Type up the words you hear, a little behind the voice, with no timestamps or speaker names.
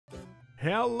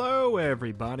Hello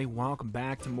everybody, welcome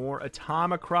back to more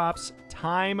Atomicrops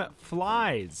Time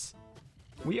Flies.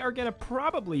 We are gonna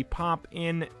probably pop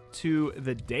into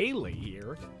the daily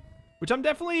here, which I'm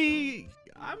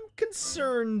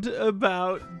concerned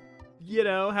about, you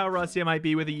know, how rusty I might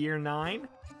be with a year 9.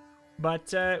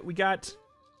 But we got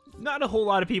not a whole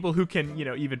lot of people who can, you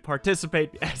know, even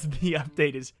participate as the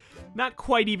update is not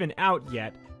quite even out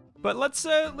yet. But let's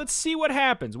see what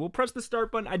happens. We'll press the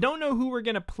start button. I don't know who we're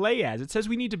gonna play as. It says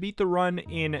we need to beat the run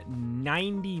in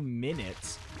 90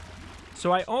 minutes.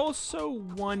 So I also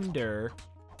wonder...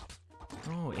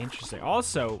 Oh, interesting.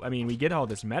 Also, I mean, we get all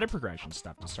this meta progression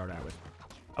stuff to start out with.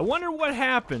 I wonder what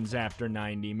happens after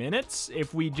 90 minutes.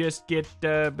 If we just get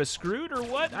bescrewed or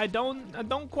what? I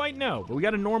don't quite know. But we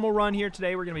got a normal run here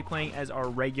today. We're gonna be playing as our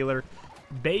regular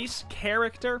base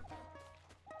character.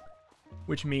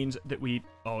 Which means that we...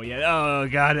 Oh, yeah. Oh,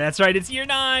 God. That's right. It's year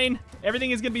 9. Everything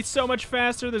is going to be so much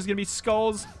faster. There's going to be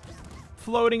skulls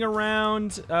floating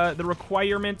around. The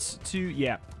requirements to...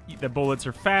 Yeah. The bullets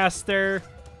are faster.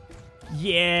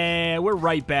 Yeah. We're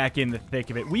right back in the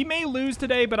thick of it. We may lose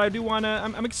today, but I do want to...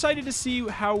 I'm excited to see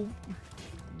how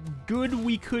good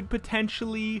we could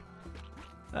potentially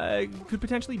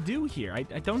do here. I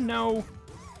don't know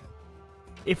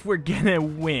if we're going to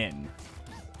win.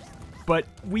 But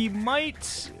we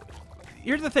might...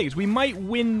 Here's the thing, is we might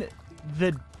win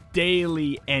the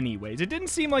daily anyways. It didn't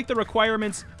seem like the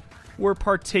requirements were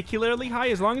particularly high.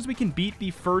 As long as we can beat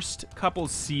the first couple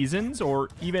seasons, or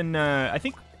even, I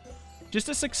think, just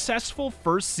a successful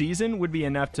first season would be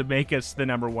enough to make us the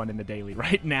 #1 in the daily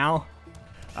right now.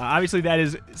 Obviously, that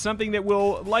is something that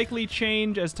will likely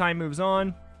change as time moves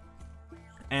on.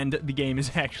 And the game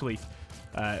is actually...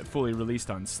 fully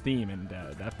released on Steam, and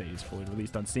that update is fully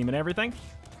released on Steam and everything.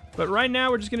 But right now,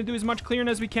 we're just going to do as much clearing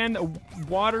as we can. The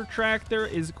water tractor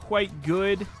is quite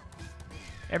good.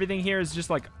 Everything here is just,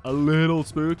 like, a little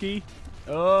spooky.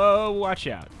 Oh, watch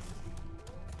out.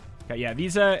 Okay, yeah,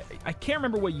 these, I can't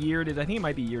remember what year it is. I think it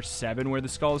might be year 7 where the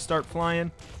skulls start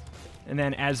flying. And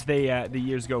then as they, the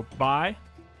years go by,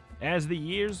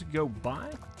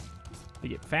 they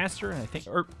get faster, I think,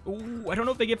 or, ooh, I don't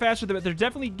know if they get faster, but there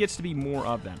definitely gets to be more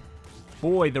of them.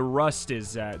 Boy, the rust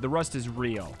is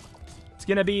real. It's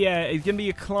gonna be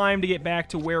a climb to get back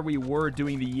to where we were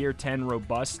doing the year 10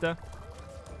 Robusta.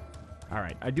 All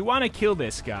right, I do want to kill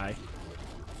this guy.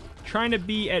 Trying to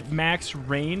be at max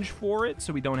range for it,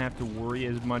 so we don't have to worry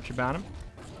as much about him.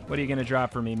 What are you gonna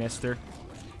drop for me, mister?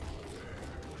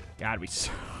 God, we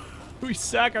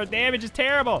suck. Our damage is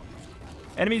terrible.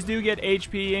 Enemies do get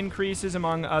HP increases,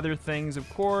 among other things, of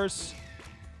course.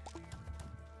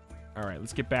 All right,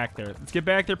 let's get back there. Let's get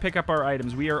back there, pick up our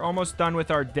items. We are almost done with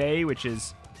our day, which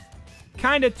is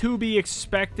kind of to be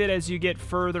expected as you get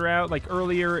further out. Like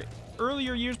earlier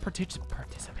years, participation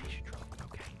trophy,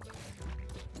 okay.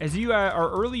 As you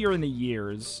are earlier in the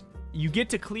years, you get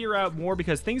to clear out more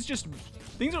because things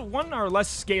are, 1, are less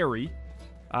scary.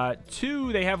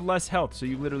 2, they have less health, so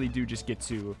you literally do just get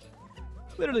to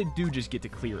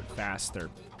clear it faster.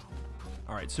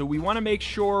 All right, so we want to make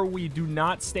sure we do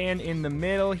not stand in the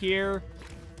middle here.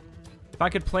 If I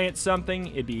could plant something,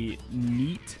 it'd be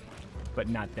neat, but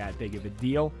not that big of a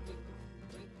deal.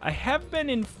 I have been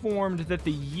informed that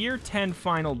the year 10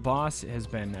 final boss has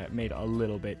been made a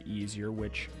little bit easier,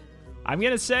 which I'm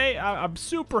going to say I'm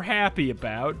super happy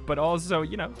about, but also,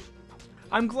 you know,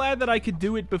 I'm glad that I could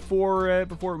do it before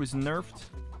it was nerfed.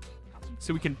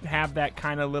 So we can have that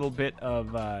kind of little bit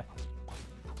of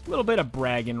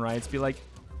bragging rights. Be like,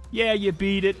 yeah, you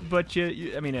beat it, but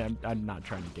I mean, I'm not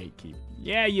trying to gatekeep.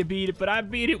 Yeah, you beat it, but I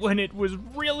beat it when it was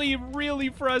really, really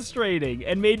frustrating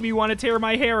and made me want to tear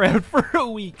my hair out for a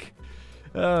week.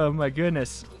 Oh, my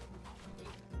goodness.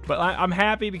 But I'm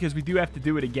happy because we do have to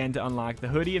do it again to unlock the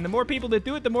hoodie. And the more people that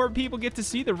do it, the more people get to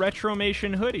see the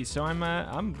Retromation hoodie. So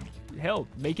hell,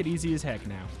 make it easy as heck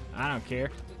now. I don't care.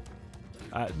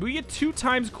 We get 2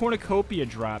 times cornucopia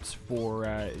drops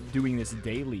for doing this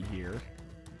daily here.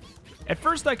 At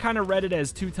first, I kind of read it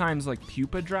as 2 times like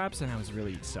pupa drops, and I was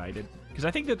really excited because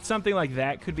I think that something like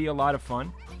that could be a lot of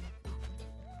fun.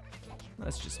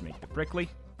 Let's just make the prickly.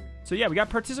 So yeah, we got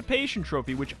participation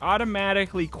trophy, which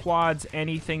automatically quads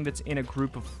anything that's in a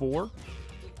group of 4,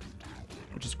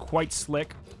 which is quite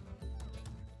slick.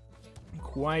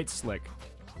 Quite slick.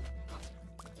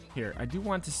 Here, I do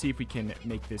want to see if we can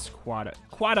make this quada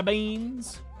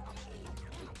beans.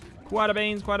 Quada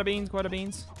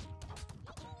beans.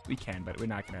 We can, but we're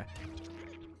not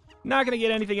gonna get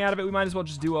anything out of it. We might as well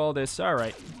just do all this. All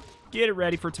right, get it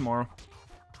ready for tomorrow.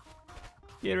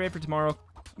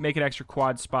 Make an extra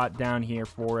quad spot down here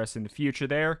for us in the future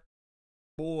there.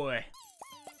 Boy,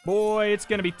 Boy, it's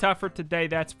gonna be tougher today,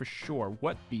 that's for sure.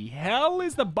 What the hell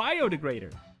is the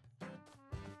biodegrader?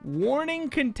 Warning,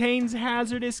 contains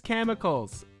hazardous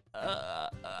chemicals.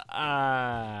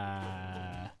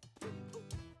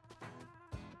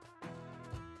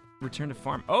 Return to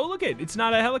farm. Oh, look it. It's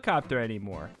not a helicopter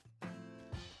anymore.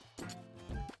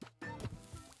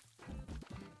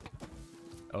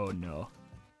 Oh, no.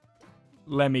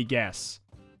 Let me guess.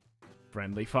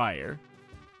 Friendly fire.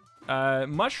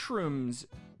 Mushrooms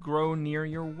grow near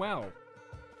your well.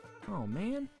 Oh,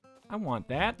 man. I want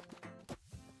that.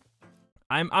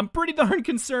 I'm pretty darn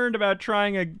concerned about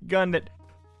trying a gun that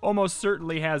almost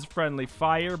certainly has friendly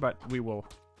fire, but we will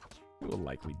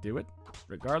likely do it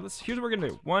regardless. Here's what we're gonna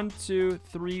do. 1, 2,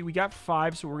 3. We got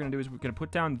 5, so what we're gonna do is we're gonna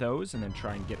put down those and then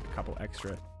try and get a couple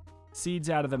extra seeds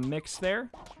out of the mix there.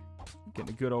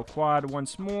 Getting a good old quad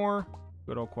once more.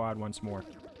 Good old quad once more.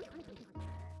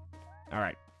 All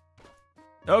right.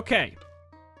 Okay.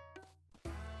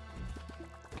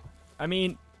 I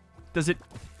mean, does it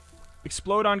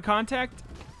explode on contact?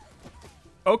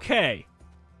 Okay.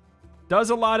 Does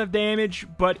a lot of damage,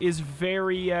 but is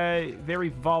very, very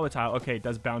volatile. Okay, it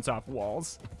does bounce off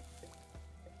walls.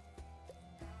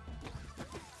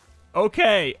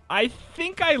 Okay, I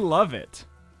think I love it.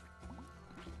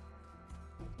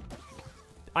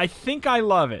 I think I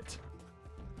love it.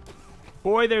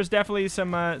 Boy, there's definitely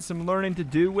some learning to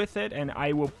do with it, and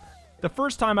I will... The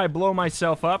first time I blow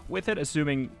myself up with it,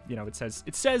 assuming, you know, it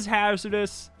says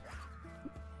hazardous.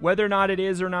 Whether or not it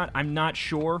is or not, I'm not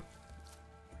sure.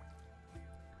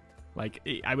 Like,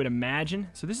 I would imagine.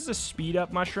 So this is a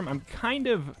speed-up mushroom. I'm kind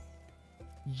of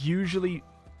usually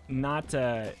not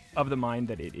of the mind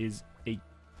that it is a...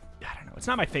 I don't know. It's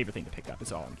not my favorite thing to pick up,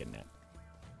 is all I'm getting at.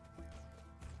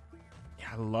 Yeah,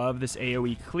 I love this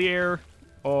AoE clear.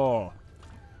 Oh.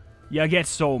 You get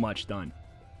so much done.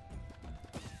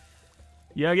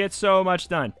 You get so much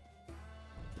done.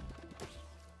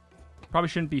 Probably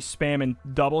shouldn't be spamming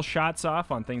double shots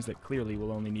off on things that clearly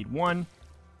will only need one.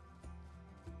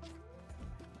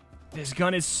 This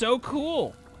gun is so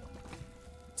cool.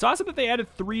 It's awesome that they added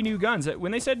 3 new guns.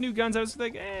 When they said new guns, I was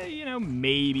like, you know,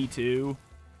 maybe 2.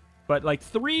 But, like,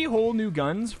 3 whole new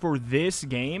guns for this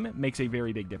game makes a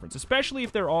very big difference. Especially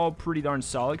if they're all pretty darn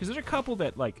solid. Because there's a couple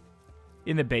that, like,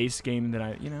 in the base game that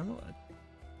I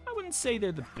wouldn't say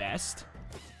they're the best.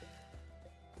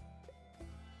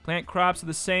 Plant crops of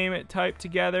the same type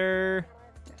together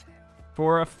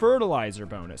for a fertilizer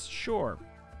bonus. Sure.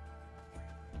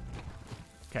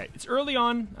 Okay, it's early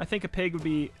on. I think a pig would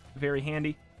be very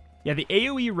handy. Yeah, the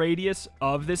AoE radius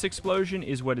of this explosion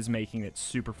is what is making it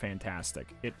super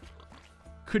fantastic. It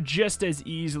could just as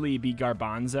easily be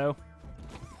garbanzo.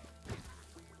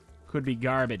 Could be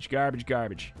garbage, garbage,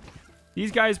 garbage.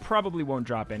 These guys probably won't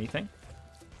drop anything.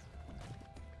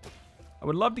 I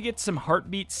would love to get some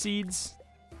heartbeat seeds.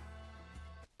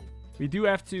 We do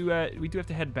have to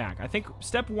head back. I think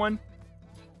step 1,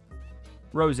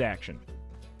 rose action.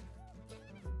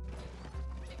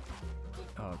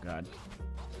 Oh god.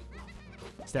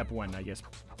 Step 1, I guess,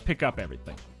 pick up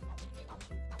everything.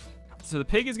 So the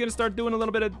pig is gonna start doing a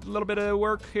little bit of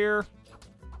work here.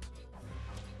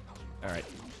 All right,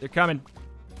 they're coming.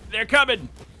 They're coming.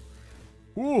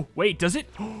 Ooh, wait, does it?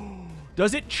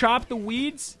 Does it chop the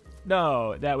weeds?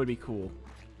 No, that would be cool.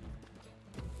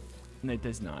 It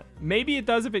does not. Maybe it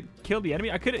does if it killed the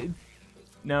enemy. I could.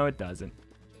 No, it doesn't.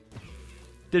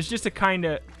 There's just a kind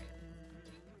of.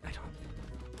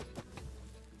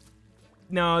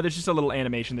 No, there's just a little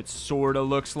animation that sort of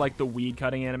looks like the weed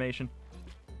cutting animation.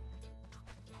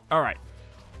 All right.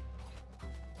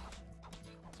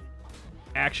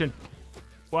 Action.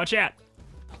 Watch out.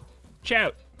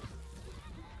 Chout.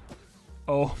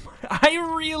 Oh,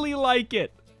 I really like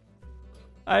it.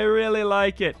 I really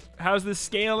like it. How's the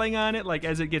scaling on it? Like,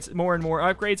 as it gets more and more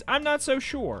upgrades? I'm not so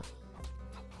sure.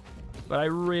 But I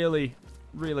really,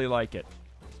 really like it.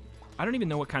 I don't even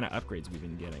know what kind of upgrades we've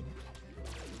been getting.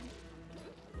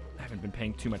 I haven't been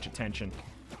paying too much attention.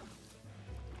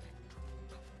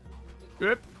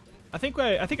 Yep. I think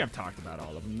I've talked about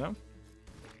all of them, though.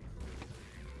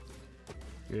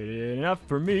 Good enough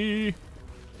for me.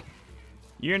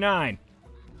 Year 9.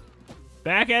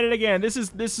 Back at it again. This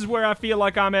is where I feel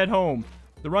like I'm at home.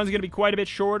 The run's gonna be quite a bit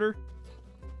shorter,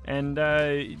 and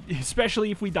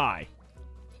especially if we die.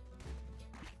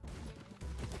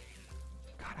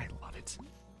 God, I love it.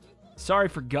 Sorry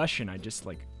for gushing. I'm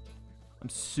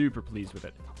super pleased with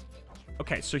it.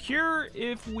 Okay, so here,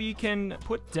 if we can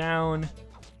put down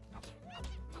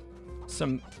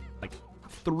some, like,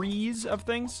 3s of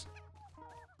things,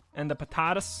 and the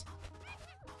patatas,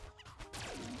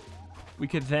 we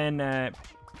could then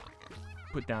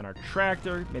put down our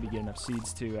tractor. Maybe get enough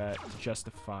seeds to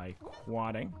justify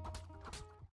quadding.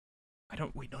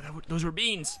 Wait, no, those were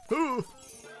beans. Ooh.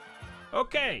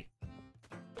 Okay.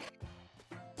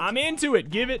 I'm into it.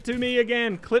 Give it to me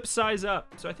again. Clip size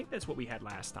up. So I think that's what we had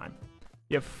last time.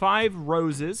 You have 5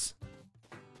 roses.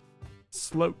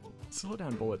 Slow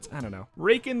down bullets. I don't know.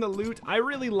 Rake in the loot. I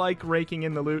really like raking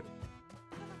in the loot.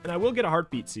 And I will get a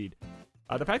heartbeat seed.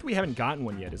 The fact that we haven't gotten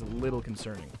one yet is a little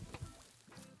concerning.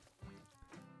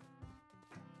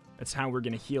 That's how we're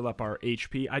going to heal up our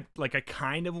HP. I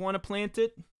kind of want to plant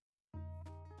it.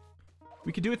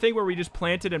 We could do a thing where we just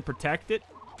plant it and protect it.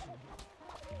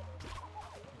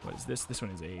 What is this? This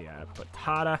one is a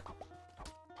patata.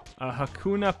 A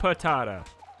Hakuna Patata.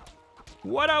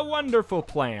 What a wonderful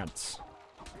plant.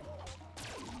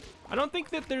 I don't think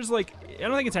that there's I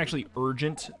don't think it's actually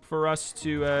urgent for us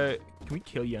to, can we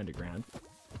kill you underground?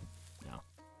 No.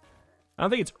 I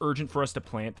don't think it's urgent for us to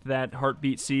plant that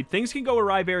heartbeat seed. Things can go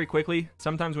awry very quickly.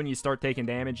 Sometimes when you start taking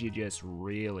damage, you just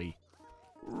really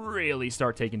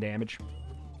start taking damage.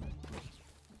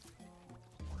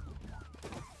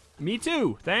 Me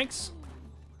too, thanks.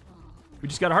 We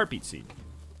just got a heartbeat seed.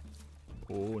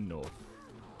 Oh no.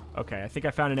 Okay, I think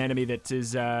I found an enemy that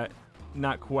is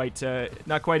not quite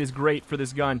as great for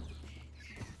this gun.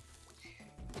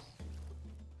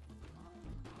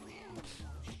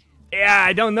 Yeah,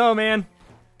 I don't know, man.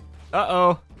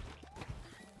 Uh-oh.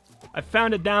 I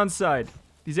found a downside.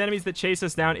 These enemies that chase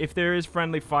us down, if there is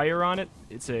friendly fire on it,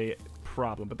 it's a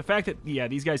problem. But the fact that, yeah,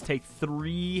 these guys take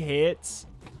 3 hits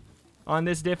on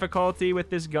this difficulty with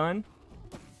this gun,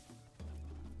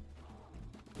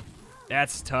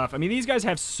 that's tough. I mean, these guys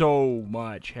have so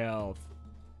much health,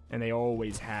 and they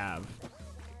always have.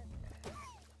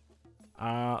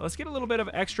 Let's get a little bit of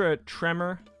extra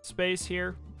tremor space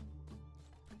here.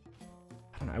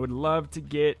 I don't know. I would love to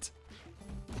get...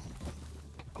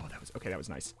 Oh, that was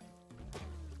nice.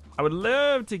 I would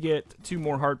love to get 2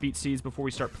 more heartbeat seeds before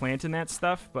we start planting that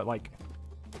stuff, but, I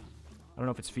don't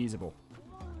know if it's feasible.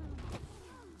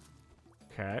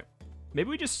 Okay. Maybe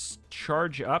we just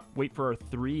charge up, wait for our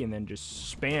 3, and then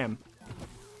just spam.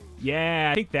 Yeah,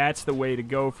 I think that's the way to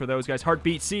go for those guys.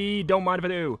 Heartbeat seed, don't mind if I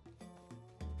do.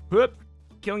 Whoop.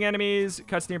 Killing enemies,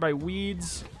 cuts nearby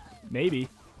weeds. Maybe.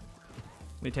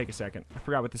 Let me take a second. I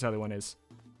forgot what this other one is.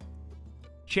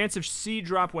 Chance of seed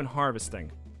drop when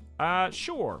harvesting.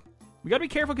 Sure. We gotta be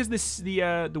careful because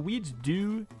the weeds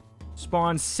do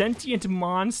spawn sentient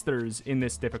monsters in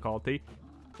this difficulty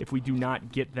if we do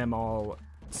not get them all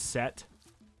set.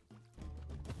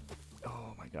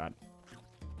 Oh my god.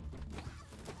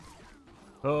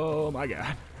 Oh my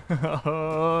god.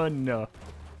 Oh no.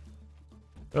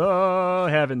 Oh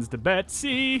heavens to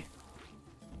Betsy.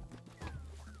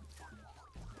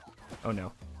 Oh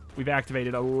no. We've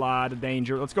activated a lot of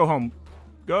danger. Let's go home.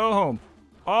 Go home.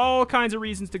 All kinds of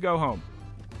reasons to go home.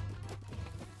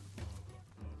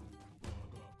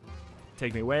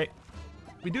 Take me away.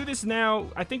 We do this now.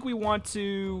 I think we want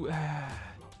to...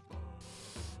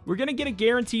 We're going to get a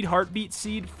guaranteed heartbeat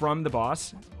seed from the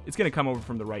boss. It's going to come over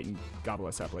from the right and gobble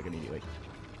us up immediately.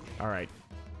 All right.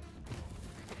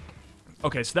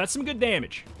 Okay, so that's some good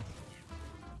damage.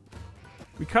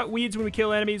 We cut weeds when we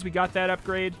kill enemies. We got that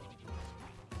upgrade.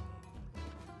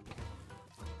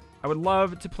 I would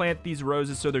love to plant these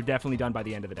roses so they're definitely done by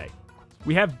the end of the day.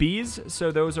 We have bees,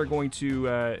 so those are going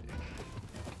to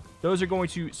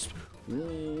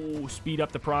speed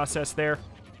up the process there.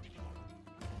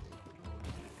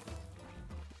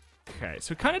 Okay,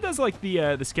 so it kind of does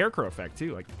the scarecrow effect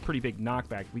too, pretty big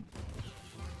knockback.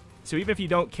 So even if you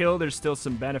don't kill, there's still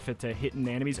some benefit to hitting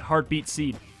enemies. Heartbeat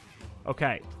seed.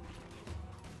 Okay.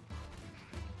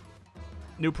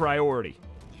 New priority.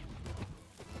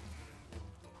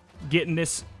 Getting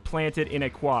this planted in a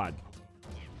quad.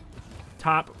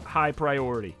 Top high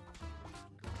priority.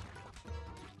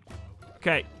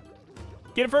 Okay.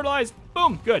 Get it fertilized.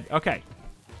 Boom. Good. Okay.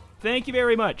 Thank you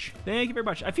very much. Thank you very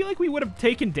much. I feel like we would have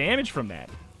taken damage from that.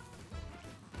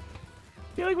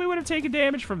 I feel like we would have taken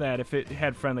damage from that if it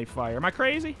had friendly fire. Am I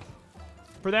crazy?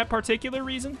 For that particular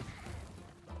reason?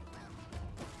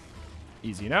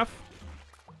 Easy enough.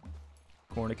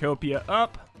 Cornucopia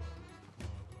up.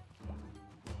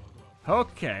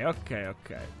 Okay, okay,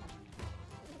 okay.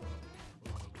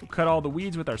 We'll cut all the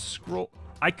weeds with our scroll.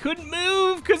 I couldn't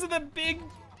move because of the big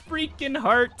freaking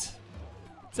heart.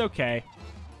 It's okay.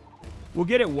 We'll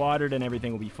get it watered and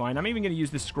everything will be fine. I'm even going to use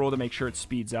this scroll to make sure it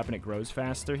speeds up and it grows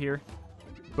faster here.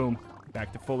 Boom.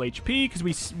 Back to full HP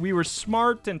because we were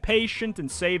smart and patient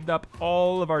and saved up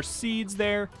all of our seeds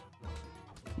there.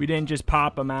 We didn't just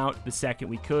pop them out the second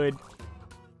we could.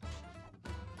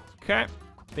 Okay.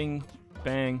 Bing,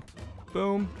 bang,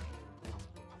 Boom.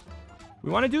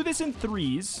 We want to do this in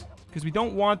 3s, because we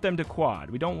don't want them to quad.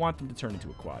 We don't want them to turn into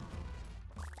a quad.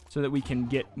 So that we can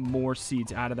get more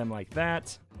seeds out of them like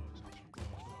that.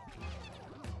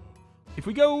 If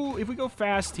we go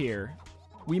fast here,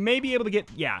 we may be able to get...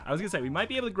 Yeah, I was going to say, we might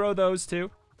be able to grow those too.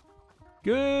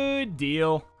 Good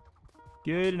deal.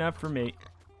 Good enough for me.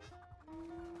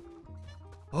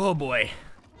 Oh boy.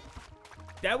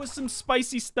 That was some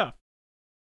spicy stuff.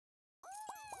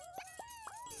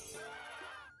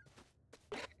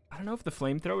 I don't know if the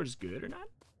flamethrower is good or not.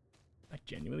 I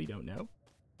genuinely don't know.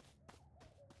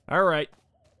 All right.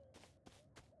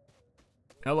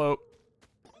 Hello.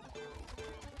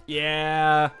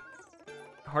 Yeah.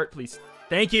 Heart, please.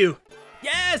 Thank you.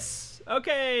 Yes!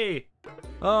 Okay.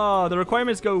 Oh, the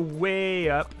requirements go way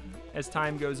up as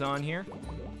time goes on here.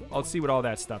 I'll see what all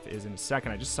that stuff is in a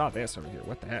second. I just saw this over here.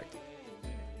 What the heck?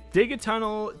 Dig a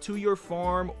tunnel to your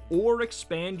farm or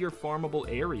expand your farmable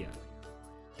area.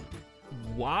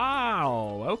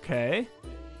 Wow. Okay.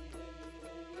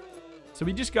 So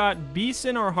we just got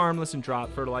Beeson are harmless and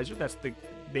drop fertilizer. That's the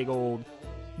big old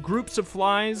groups of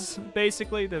flies,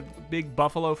 basically. The big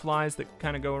buffalo flies that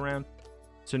kind of go around.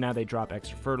 So now they drop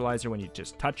extra fertilizer when you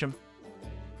just touch them.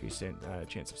 Increase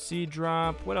chance of seed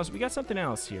drop. What else? We got something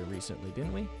else here recently,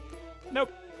 didn't we?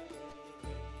 Nope.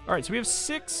 All right, so we have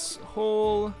 6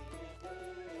 whole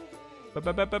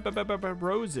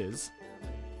roses.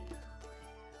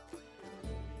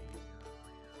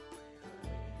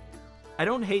 I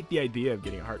don't hate the idea of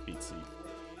getting a heartbeat seed.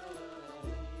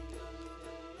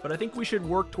 But I think we should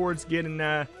work towards getting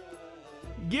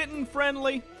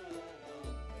friendly.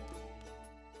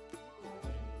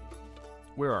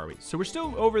 Where are we? So we're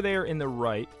still over there in the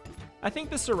right. I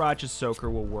think the Sriracha Soaker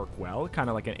will work well, kind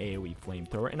of like an AoE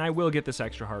flamethrower, and I will get this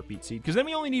extra heartbeat seed, because then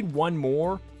we only need 1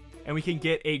 more, and we can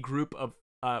get a group of,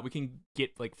 we can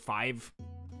get like 5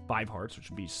 hearts, which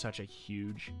would be such a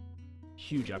huge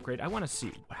upgrade. I want to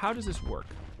see, how does this work?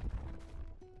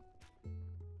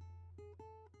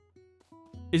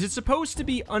 Is it supposed to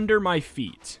be under my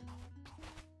feet?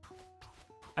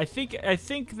 I think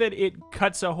that it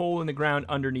cuts a hole in the ground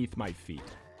underneath my feet.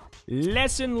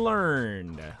 Lesson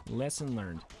learned. Lesson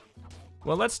learned.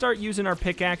 Well, let's start using our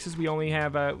pickaxes. We only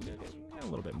have a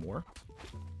little bit more.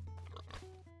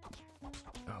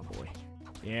 Oh boy.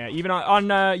 Yeah, even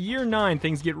on year 9,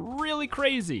 things get really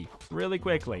crazy really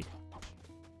quickly.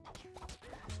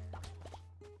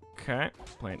 Okay,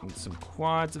 planting some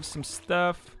quads of some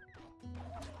stuff.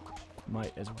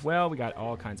 Might as well. We got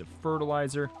all kinds of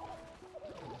fertilizer.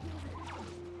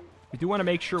 We do want to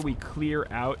make sure we clear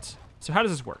out. So how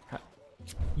does this work?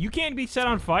 You can't be set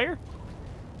on fire?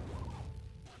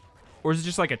 Or is it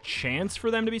just like a chance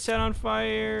for them to be set on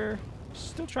fire?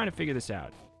 Still trying to figure this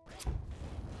out.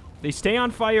 They stay on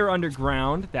fire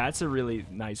underground. That's a really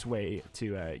nice way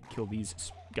to kill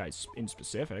these guys in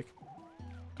specific.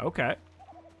 Okay.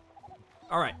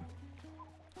 All right.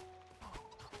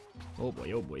 Oh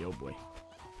boy, oh boy, oh boy.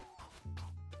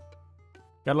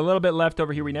 Got a little bit left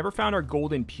over here. We never found our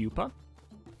golden pupa.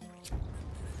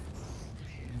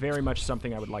 Very much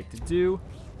something I would like to do.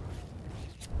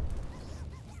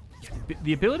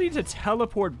 The ability to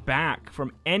teleport back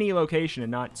from any location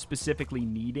and not specifically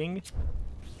needing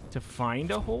to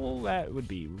find a hole, that would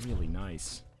be really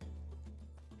nice.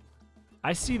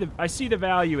 I see the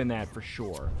value in that for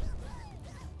sure.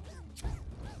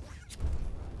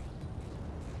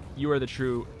 You are the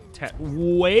true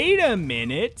wait a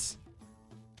minute.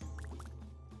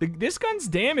 This gun's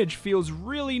damage feels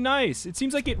really nice. It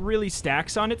seems like it really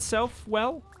stacks on itself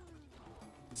well.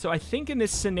 So I think in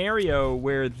this scenario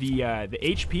where the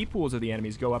HP pools of the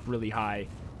enemies go up really high,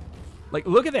 like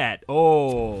look at that.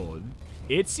 Oh,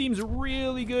 it seems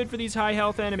really good for these high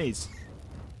health enemies.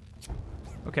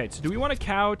 Okay, so do we want a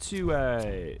cow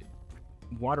to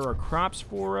water our crops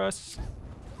for us?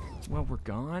 Well, we're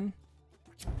gone.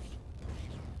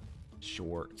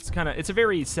 Sure. It's a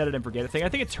very set it and forget it thing. I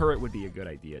think a turret would be a good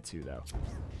idea too, though,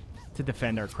 to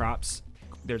defend our crops.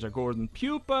 There's our golden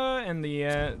pupa, and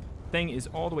the thing is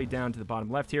all the way down to the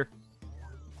bottom left here.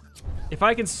 If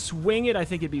I can swing it, I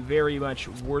think it'd be very much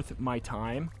worth my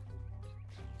time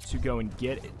to go and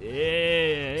get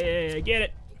it. Get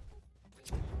it.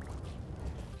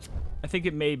 I think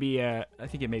it may be a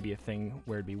thing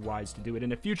where it'd be wise to do it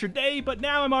in a future day, but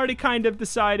now I'm already kind of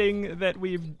deciding that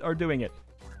we are doing it.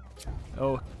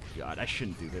 Oh, God, I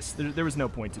shouldn't do this. There was no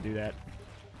point to do that.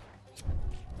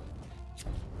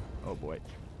 Oh, boy.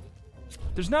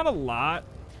 There's not a lot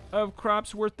of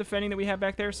crops worth defending that we have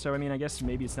back there, so, I mean, I guess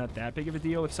maybe it's not that big of a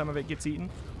deal if some of it gets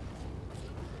eaten.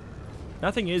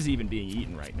 Nothing is even being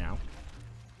eaten right now.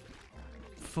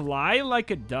 Fly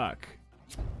like a duck.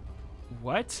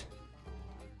 What?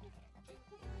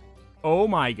 Oh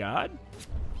my god.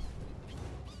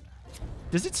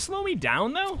 Does it slow me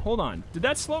down, though? Hold on. Did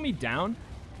that slow me down?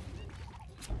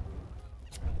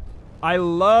 I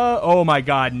love... Oh my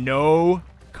god, no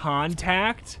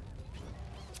contact?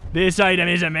 This item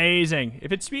is amazing.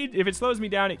 If it slows me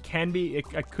down, it can be...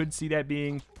 I could see that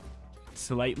being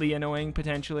slightly annoying,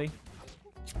 potentially.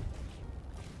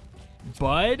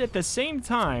 But at the same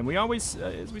time, we always,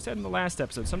 as we said in the last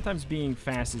episode, sometimes being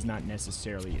fast is not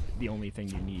necessarily the only thing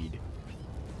you need.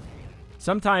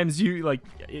 Sometimes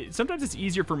sometimes it's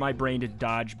easier for my brain to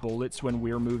dodge bullets when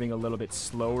we're moving a little bit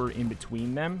slower in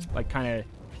between them. Like, kind of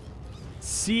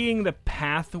seeing the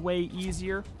pathway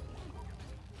easier.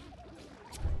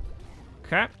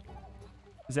 Okay.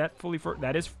 Is that fully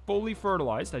that is fully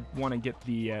fertilized. I want to get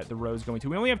the rows going too.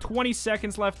 We only have 20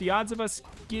 seconds left. The odds of us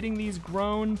getting these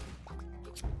grown,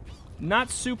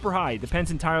 not super high. Depends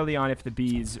entirely on if the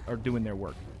bees are doing their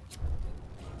work.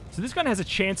 So this gun has a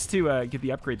chance to get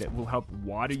the upgrade that will help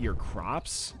water your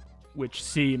crops, which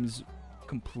seems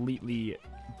completely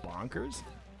bonkers.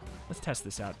 Let's test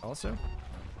this out also.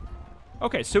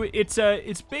 Okay, so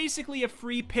it's basically a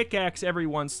free pickaxe every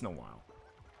once in a while.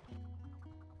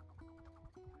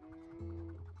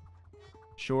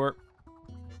 Sure.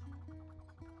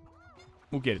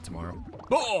 We'll get it tomorrow.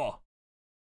 Oh!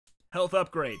 Health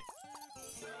upgrade.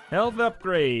 Health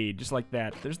upgrade, just like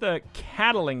that. There's the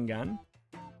cattling gun.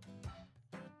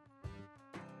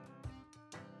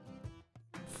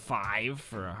 5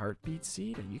 for a heartbeat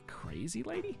seed? Are you crazy,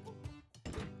 lady?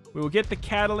 We will get the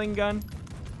cattling gun.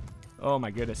 Oh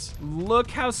my goodness. Look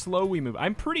how slow we move.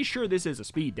 I'm pretty sure this is a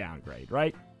speed downgrade,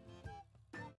 right?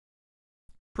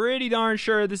 Pretty darn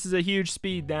sure this is a huge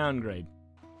speed downgrade.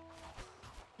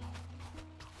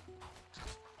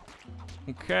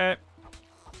 Okay.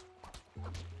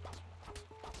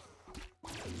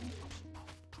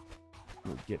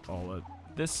 We'll get all of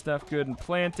this stuff good and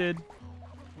planted.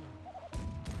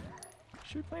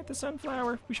 Should we plant the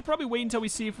sunflower? We should probably wait until we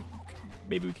see if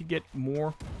maybe we could get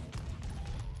more.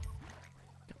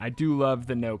 I do love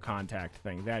the no contact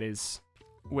thing. That is...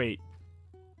 Wait.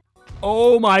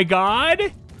 Oh my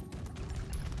god!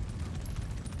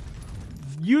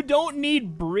 You don't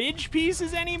need bridge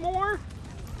pieces anymore?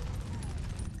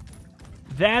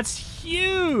 That's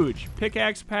huge!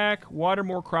 Pickaxe pack, water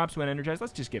more crops when energized.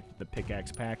 Let's just get the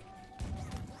pickaxe pack.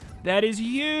 That is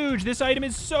huge! This item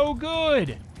is so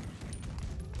good!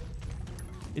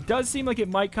 It does seem like it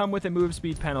might come with a move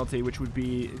speed penalty, which would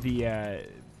be the,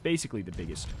 basically the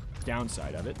biggest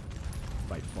downside of it,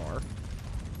 by far.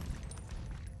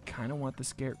 Kind of want the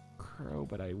scarecrow,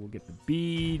 but I will get the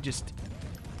bee. Just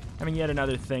having yet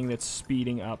another thing that's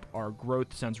speeding up our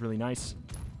growth sounds really nice.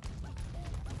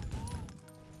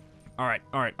 Alright,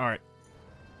 alright, alright.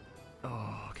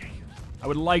 Oh, okay. I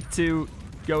would like to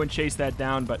go and chase that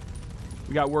down, but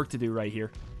we got work to do right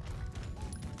here.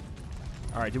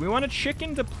 Alright, do we want a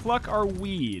chicken to pluck our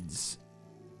weeds?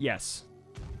 Yes.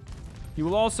 He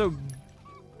will also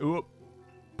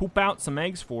poop out some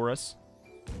eggs for us,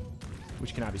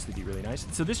 which can obviously be really nice.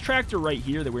 So this tractor right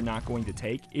here that we're not going to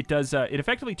take, it does, it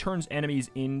effectively turns enemies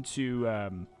into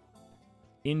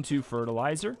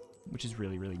fertilizer, which is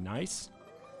really, really nice.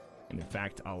 And in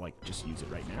fact, I'll, like, just use it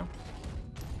right now.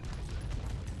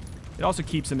 It also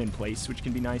keeps them in place, which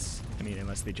can be nice. I mean,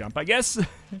 unless they jump, I guess.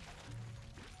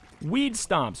 Weed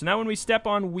stomp. So now when we step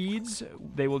on weeds,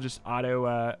 they will just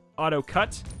auto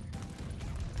cut.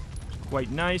 Quite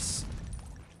nice.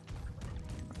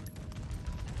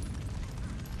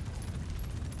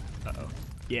 Uh-oh.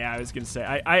 Yeah, I was gonna say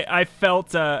I felt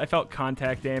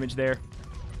contact damage there.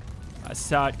 I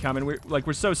saw it coming.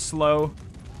 We're so slow.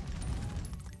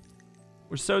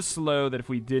 We're so slow that if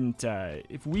we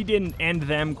didn't end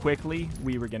them quickly,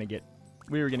 we were gonna get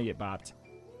bopped.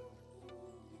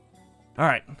 All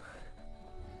right.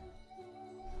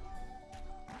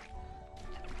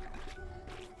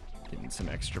 Getting some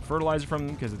extra fertilizer from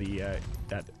them because of the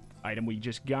that item we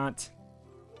just got.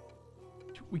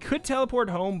 We could teleport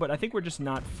home, but I think we're just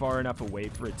not far enough away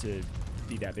for it to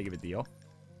be that big of a deal.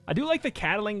 I do like the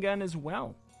cattling gun as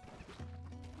well.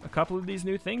 A couple of these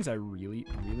new things, I really,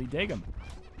 really dig them.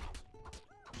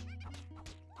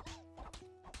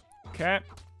 Okay.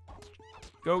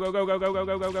 Go, go, go, go, go, go,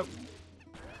 go, go, go.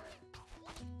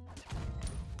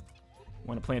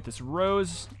 Want to plant this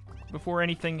rose before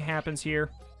anything happens here.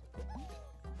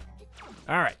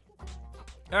 All right.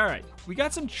 All right. We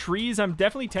got some trees. I'm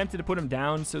definitely tempted to put them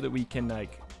down so that we can,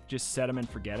 like, just set them and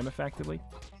forget them effectively.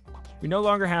 We no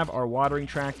longer have our watering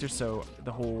tractor, so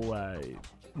the whole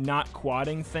not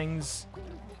quadding things,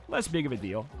 less big of a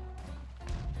deal.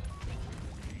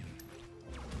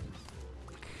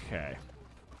 Okay.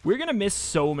 We're going to miss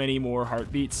so many more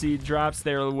heartbeat seed drops.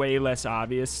 They're way less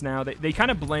obvious now. They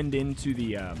kind of blend into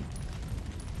the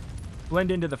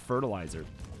fertilizer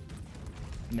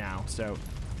now. So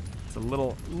it's a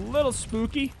little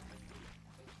spooky.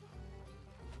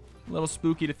 A little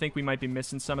spooky to think we might be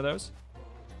missing some of those.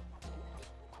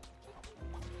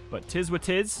 But 'tis what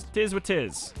 'tis. 'Tis what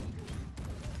 'tis.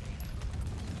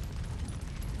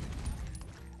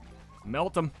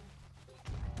 Melt them.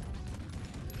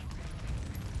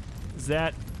 Is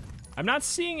that... I'm not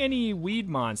seeing any weed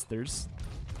monsters.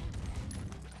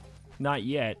 Not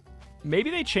yet.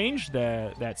 Maybe they changed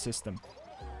that system.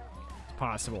 It's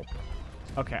possible.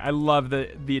 Okay, I love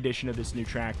the addition of this new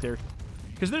tractor.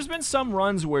 Because there's been some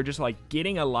runs where just, like,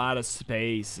 getting a lot of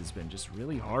space has been just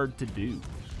really hard to do.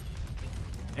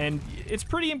 And it's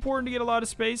pretty important to get a lot of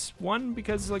space. One,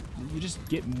 because, like, you just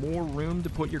get more room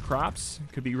to put your crops.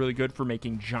 It could be really good for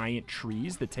making giant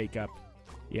trees that take up,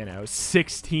 you know,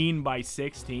 16 by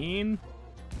 16.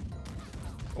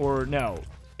 Or, no,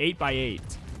 8 by 8.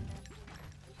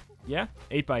 Yeah?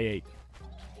 8 by 8.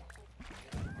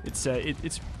 It's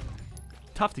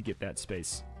tough to get that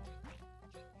space.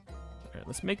 All right,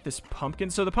 let's make this pumpkin.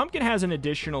 So the pumpkin has an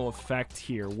additional effect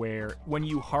here where when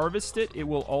you harvest it, it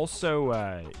will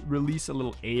also release a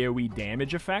little AoE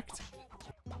damage effect,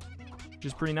 which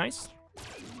is pretty nice.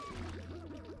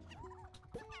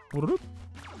 All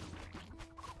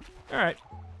right.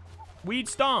 Weed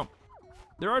stomp.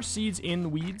 There are seeds in the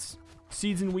weeds.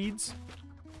 Seeds in weeds.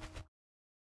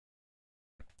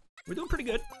 We're doing pretty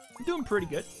good. We're doing pretty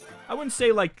good. I wouldn't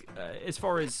say, like, as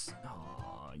far as...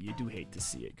 Oh, you do hate to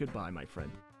see it. Goodbye, my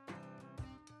friend.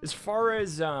 As far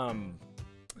as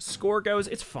score goes,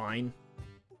 it's fine.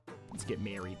 Let's get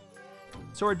married.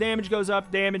 So our damage goes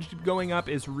up. Damage going up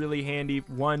is really handy.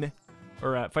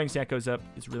 Fighting stat goes up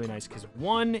is really nice because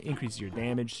 1 increases your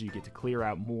damage, so you get to clear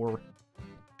out more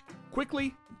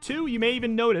quickly. 2, you may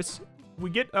even notice we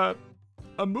get a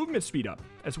movement speed up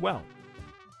as well.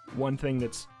 One thing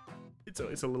that's it's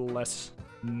a little less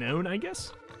known, I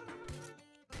guess.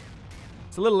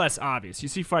 It's a little less obvious. You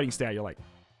see fighting stat, you're like,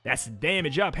 that's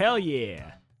damage up, hell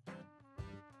yeah.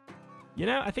 You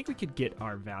know, I think we could get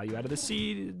our value out of the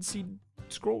seed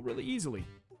scroll really easily.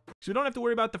 So we don't have to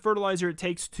worry about the fertilizer it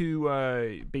takes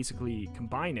to basically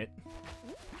combine it.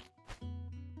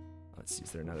 Let's see,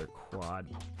 is there another quad?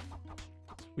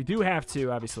 We do have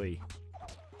to, obviously,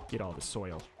 get all the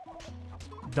soil.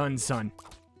 Done, son.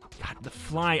 God, the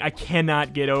flying. I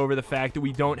cannot get over the fact that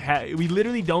we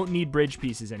literally don't need bridge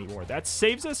pieces anymore. That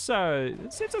saves us a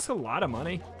lot of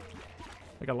money.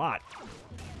 Like, a lot.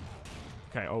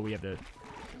 Okay, oh, we have the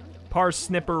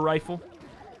Parsnipper rifle.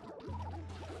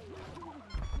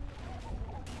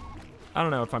 I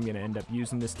don't know if I'm going to end up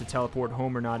using this to teleport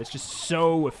home or not. It's just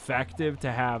so effective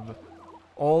to have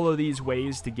all of these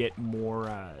ways to get more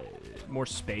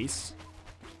space.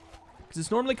 Because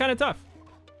it's normally kind of tough.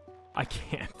 I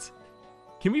can't.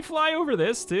 Can we fly over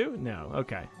this too? No.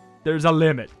 Okay. There's a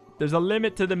limit. There's a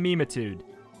limit to the memitude.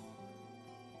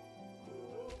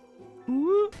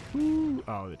 Ooh, ooh.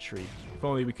 Oh, the tree. If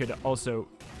only we could also...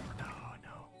 Oh,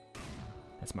 no.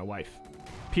 That's my wife.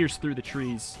 Pierce through the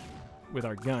trees with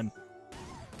our gun.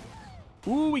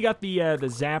 Ooh, we got the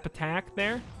zap attack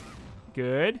there.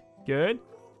 Good. Good.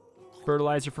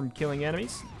 Fertilizer from killing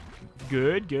enemies.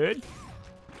 Good. Good.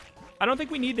 I don't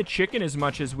think we need the chicken as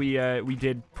much as we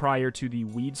did prior to the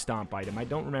weed stomp item. I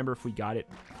don't remember if we got it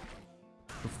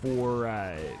before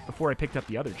I picked up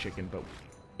the other chicken, but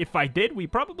if I did, we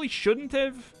probably shouldn't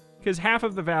have, because half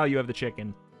of the value of the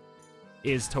chicken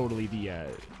is totally the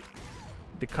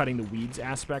cutting the weeds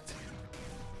aspect.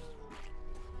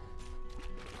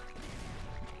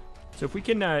 So if we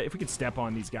can step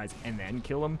on these guys and then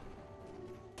kill them,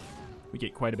 we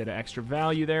get quite a bit of extra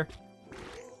value there.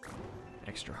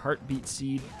 Extra heartbeat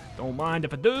seed. Don't mind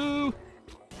if I do.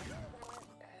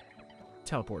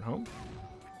 Teleport home.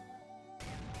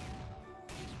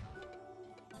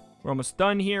 We're almost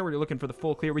done here. We're looking for the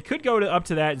full clear. We could go up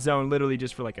to that zone literally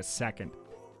just for like a second.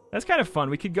 That's kind of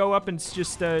fun. We could go up and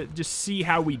just see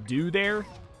how we do there,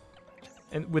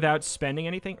 and without spending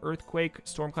anything. Earthquake,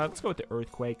 storm cloud. Let's go with the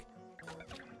earthquake.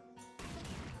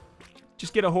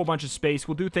 Just get a whole bunch of space.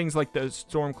 We'll do things like the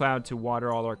storm cloud to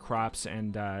water all our crops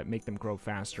and make them grow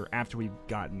faster after we've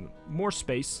gotten more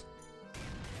space.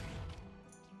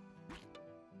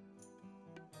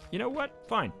 You know what?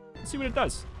 Fine. Let's see what it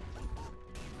does.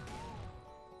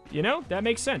 You know, that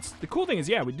makes sense. The cool thing is,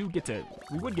 yeah, we would get to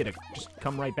just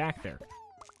come right back there.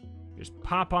 Just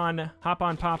hop on, pop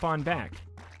on back.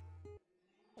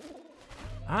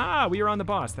 Ah, we are on the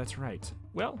boss. That's right.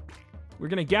 Well, we're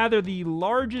going to gather the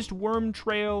largest worm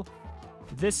trail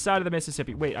this side of the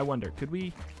Mississippi. Wait, I wonder, could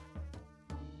we...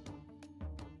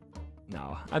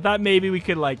 No, I thought maybe we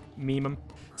could, like, meme him.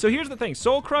 So here's the thing.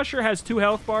 Soul Crusher has 2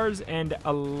 health bars and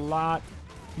a lot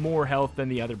more health than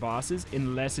the other bosses,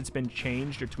 unless it's been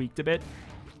changed or tweaked a bit.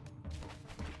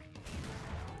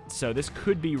 So this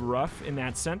could be rough in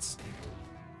that sense.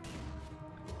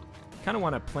 Kind of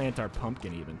want to plant our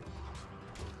pumpkin even.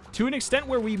 To an extent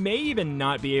where we may even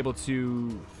not be able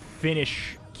to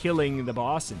finish killing the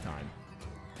boss in time.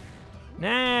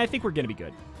 Nah, I think we're going to be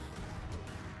good.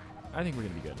 I think we're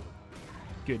going to be good.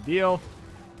 Good deal.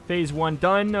 Phase 1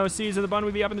 done. No seeds of the bun.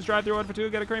 We'd be up in this drive-thru order for 2.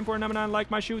 Got a crane for number 9. Like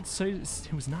my shoot. So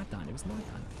it was not done. It was not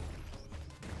done.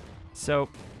 So,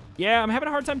 yeah, I'm having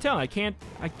a hard time telling.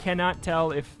 I cannot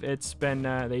tell if it's been, the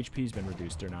HP's been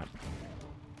reduced or not.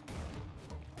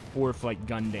 Or if, like,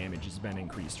 gun damage has been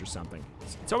increased or something.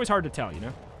 It's always hard to tell, you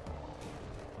know?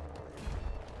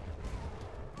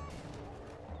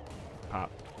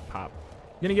 Pop, pop.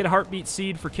 Gonna get a heartbeat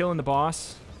seed for killing the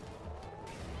boss.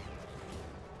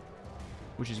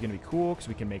 Which is going to be cool, because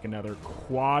we can make another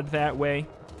quad that way.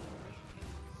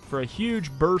 For a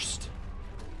huge burst.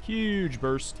 Huge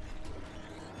burst.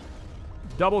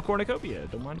 Double cornucopia.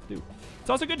 Don't mind if I do. It's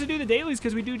also good to do the dailies,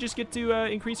 because we do just get to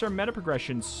increase our meta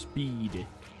progression speed.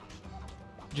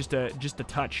 Just a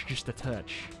touch. Just a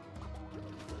touch.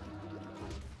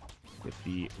 With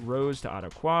the rose to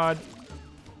auto quad.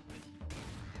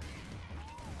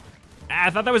 Ah, I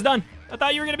thought that was done. I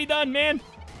thought you were going to be done, man.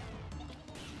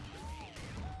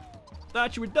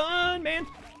 Thought you were done, man.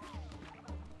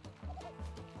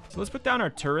 So let's put down our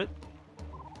turret.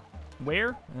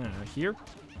 Where? Here.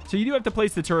 So you do have to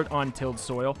place the turret on tilled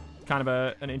soil. Kind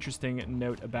of an interesting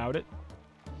note about it.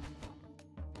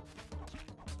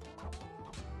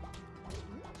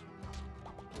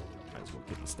 Might as well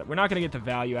get this stuff. We're not going to get the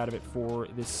value out of it for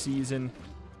this season.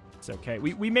 It's okay.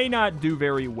 We may not do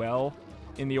very well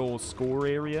in the old score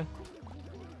area.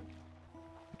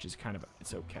 Which is kind of...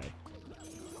 It's okay.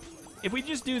 If we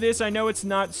just do this, I know it's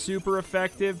not super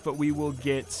effective, but we will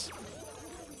get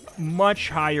much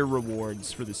higher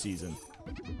rewards for the season.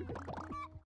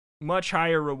 Much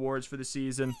higher rewards for the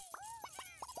season.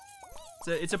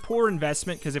 It's a poor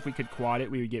investment, because if we could quad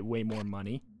it, we would get way more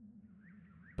money.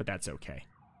 But that's okay.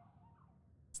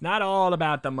 It's not all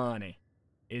about the money.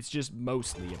 It's just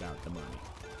mostly about the money.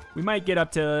 We might get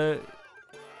up to...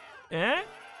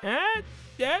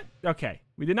 Okay.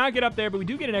 We did not get up there, but we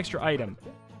do get an extra item.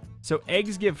 So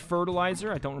eggs give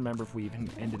fertilizer. I don't remember if we even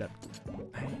ended up...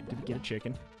 Did we get a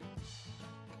chicken?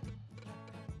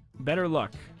 Better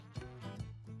luck.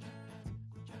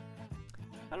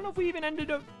 I don't know if we even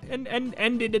ended up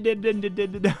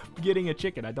getting a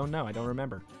chicken. I don't know. I don't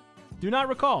remember. Do not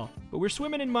recall. But we're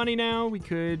swimming in money now. We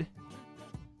could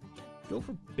go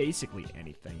for basically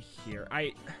anything here.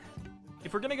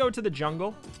 If we're gonna go to the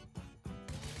jungle,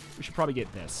 we should probably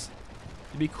get this.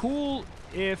 It'd be cool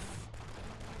if...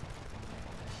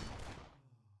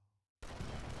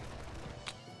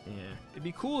 Yeah, it'd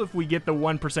be cool if we get the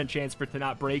 1% chance for it to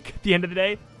not break at the end of the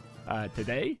day.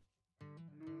 Today?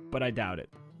 But I doubt it.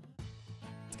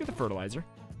 Let's get the fertilizer.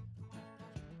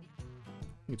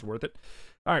 I think it's worth it.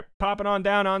 Alright, popping on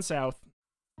down on south.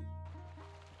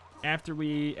 After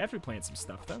we plant some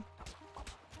stuff, though.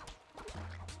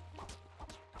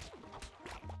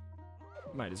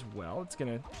 Might as well. It's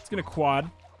gonna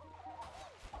quad.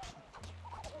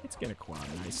 It's gonna quad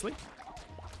nicely.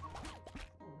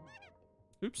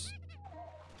 Oops.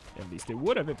 At least it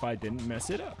would have if I didn't mess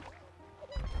it up.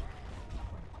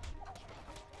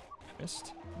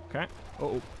 Missed. Okay.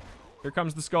 Uh-oh. Here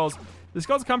comes the skulls. The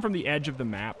skulls come from the edge of the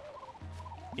map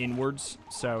inwards,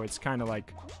 so it's kind of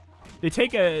like they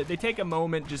take a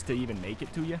moment just to even make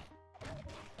it to you.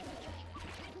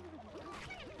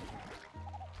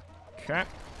 Okay.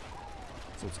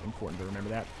 So it's important to remember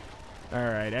that. All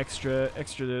right, extra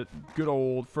good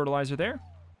old fertilizer there.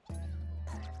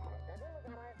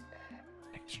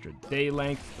 Extra day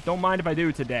length. Don't mind if I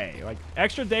do today. Like,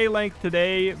 extra day length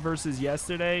today versus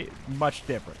yesterday, much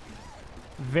different.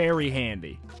 Very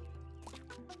handy.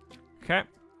 Okay.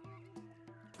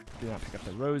 Do not pick up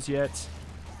the rose yet.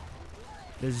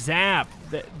 The zap,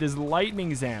 this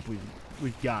lightning zap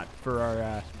we've got for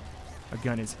our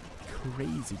gun is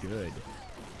crazy good.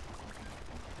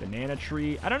 Banana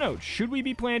tree. I don't know. Should we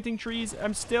be planting trees?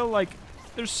 I'm still like,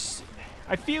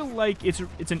 I feel like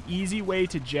it's an easy way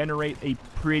to generate a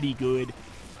pretty good,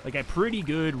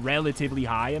 relatively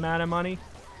high amount of money.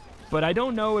 But I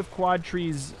don't know if quad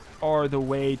trees are the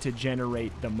way to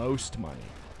generate the most money.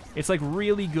 It's like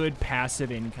really good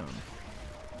passive income.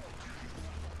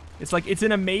 It's like, it's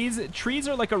an amazing, trees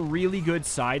are like a really good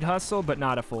side hustle, but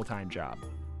not a full-time job.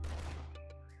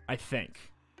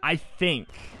 I think.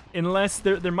 Unless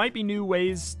there might be new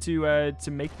ways to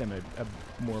make them a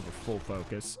more of a full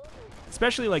focus.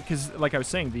 Especially, like, because, like I was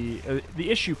saying,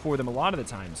 the issue for them a lot of the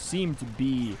time seemed to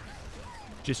be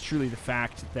just truly the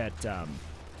fact that there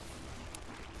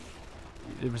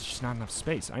was just not enough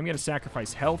space. I'm going to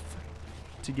sacrifice health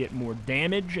to get more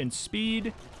damage and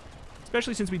speed,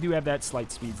 especially since we do have that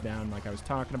slight speeds down like I was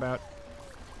talking about.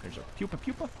 There's a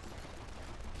pupa.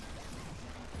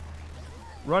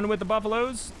 Run with the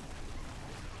buffaloes.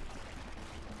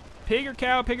 Pig or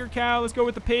cow? Pig or cow? Let's go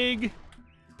with the pig.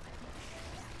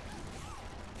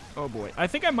 Oh boy. I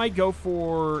think I might go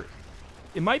for...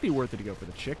 It might be worth it to go for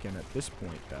the chicken at this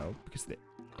point, though, because the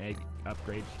egg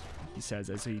upgrade, he says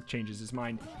as he changes his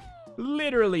mind,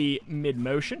 literally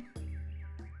mid-motion. Do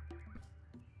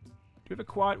we have a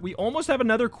quad? We almost have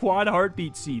another quad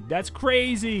heartbeat seed. That's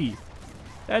crazy.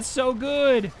 That's so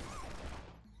good.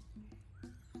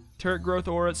 Turret growth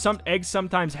aura. Some eggs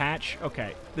sometimes hatch.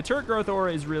 Okay. The turret growth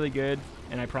aura is really good,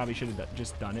 and I probably should have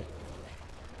just done it.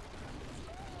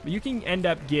 But you can end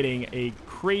up getting a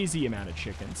crazy amount of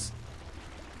chickens.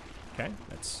 Okay,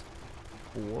 that's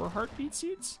 4 heartbeat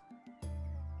seeds.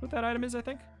 What that item is, I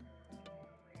think.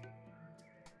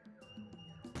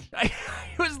 I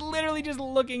was literally just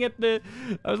looking at the...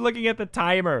 I was looking at the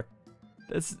timer.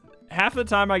 That's half the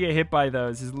time I get hit by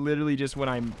those is literally just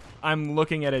when I'm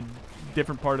looking at a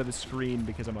different part of the screen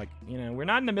because I'm like, you know, we're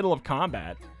not in the middle of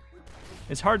combat.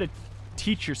 It's hard to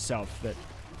teach yourself that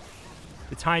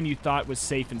the time you thought was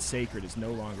safe and sacred is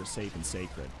no longer safe and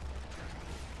sacred.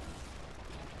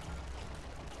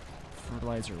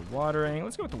 Fertilizer, watering.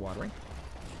 Let's go with the watering.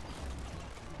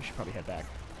 We should probably head back.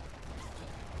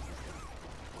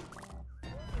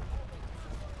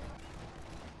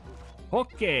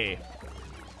 Okay.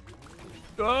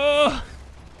 Oh!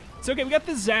 It's okay, we got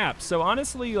the zap. So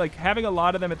honestly, like, having a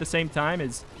lot of them at the same time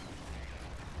is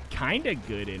kind of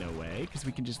good in a way, because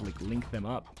we can just, like, link them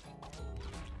up.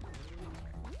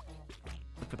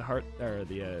 Look for the heart, or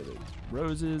the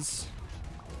roses.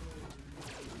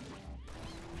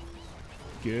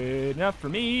 Good enough for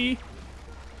me.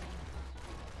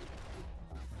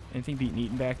 Anything beating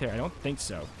eaten back there? I don't think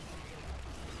so.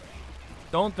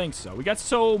 Don't think so. We got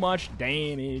so much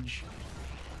damage.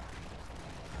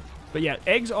 But yeah,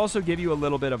 eggs also give you a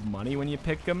little bit of money when you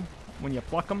pick them, when you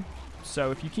pluck them.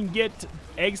 So if you can get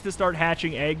eggs to start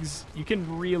hatching eggs, you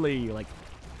can really, like,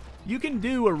 you can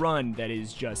do a run that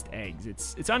is just eggs.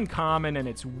 It's uncommon and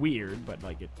it's weird, but,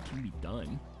 like, it can be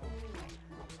done.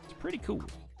 It's pretty cool.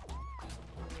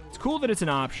 It's cool that it's an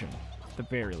option, at the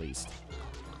very least.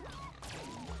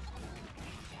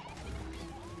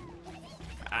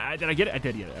 Did I get it? I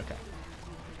did get it. Okay.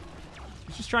 I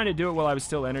was just trying to do it while I was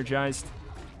still energized.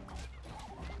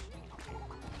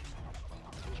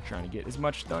 Just trying to get as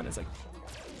much done as I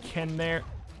can there.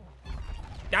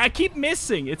 I keep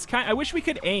missing. It's kind. I wish we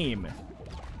could aim.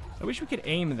 I wish we could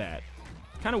aim that.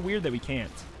 It's kind of weird that we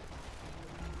can't.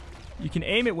 You can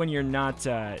aim it when you're not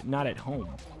at home.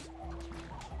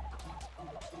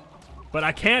 But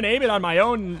I can't aim it on my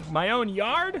own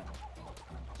yard?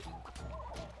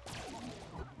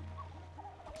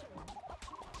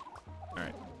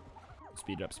 Alright.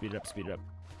 Speed it up, speed it up, speed it up.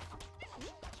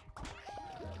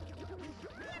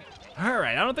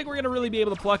 Alright, I don't think we're going to really be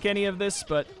able to pluck any of this,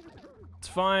 but it's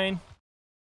fine.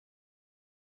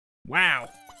 Wow.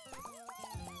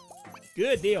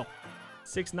 Good deal.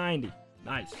 690.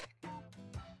 Nice.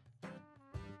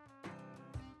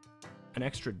 An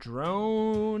extra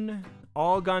drone.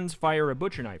 All guns fire a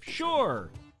butcher knife. Sure.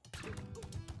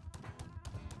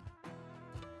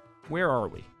 Where are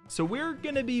we? So we're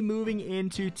going to be moving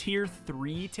into tier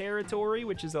 3 territory,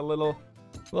 which is a little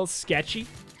sketchy.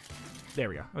 There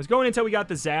we go. I was going until we got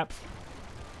the zap.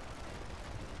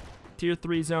 Tier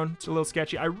 3 zone. It's a little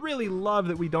sketchy. I really love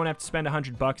that we don't have to spend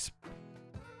 $100.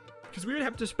 Because we would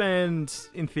have to spend,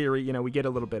 in theory, you know, we get a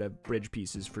little bit of bridge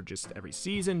pieces for just every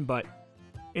season, but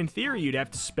in theory, you'd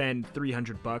have to spend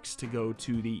 $300 to go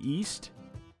to the east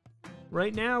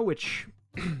right now, which,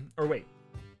 or wait,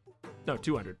 no,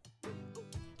 200.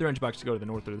 $300 to go to the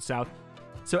north or the south.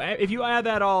 So if you add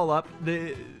that all up,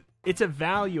 it's a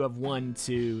value of 1,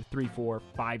 2, 3, 4,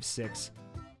 5, 6,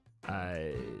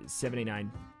 7, 8,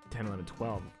 9, 10, 11,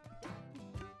 12.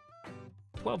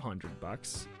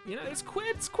 $1,200. You know, it's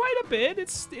quite a bit.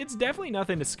 It's definitely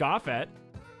nothing to scoff at.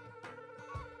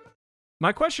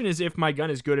 My question is if my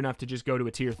gun is good enough to just go to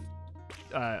a tier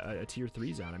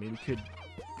 3 zone. I mean, we could.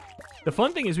 The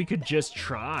fun thing is we could just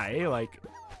try. Like,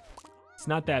 it's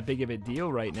not that big of a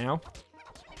deal right now.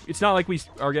 It's not like we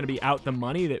are going to be out the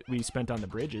money that we spent on the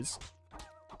bridges.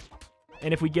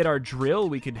 And if we get our drill,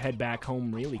 we could head back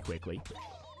home really quickly.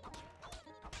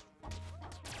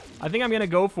 I think I'm going to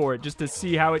go for it just to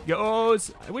see how it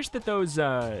goes. I wish that those,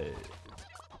 that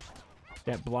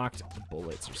blocked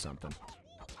bullets or something.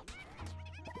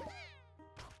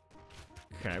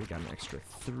 Okay, we got an extra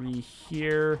 3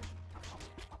 here.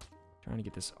 Trying to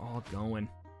get this all going.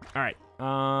 All right,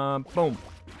 boom,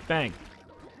 bang.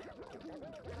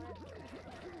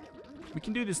 We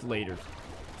can do this later.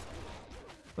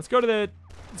 Let's go to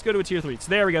a tier 3. So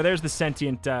there we go. There's the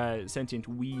sentient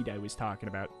weed I was talking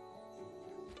about.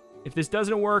 If this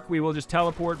doesn't work, we will just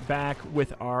teleport back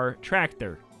with our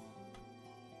tractor.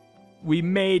 We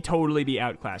may totally be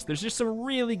outclassed. There's just some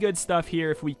really good stuff here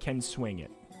if we can swing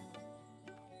it.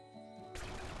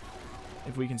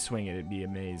 If we can swing it, it'd be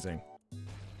amazing.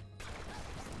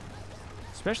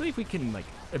 Especially if we can, like,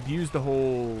 abuse the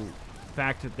whole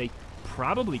fact that they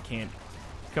probably can't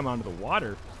come onto the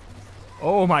water.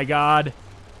 Oh my god.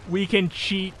 We can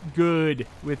cheat good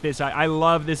with this. I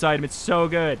love this item. It's so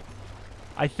good.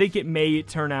 I think it may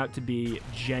turn out to be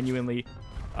genuinely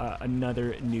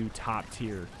another new top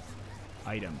tier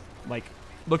item. Like,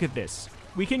 look at this.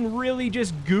 We can really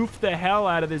just goof the hell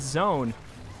out of this zone.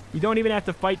 We don't even have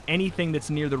to fight anything that's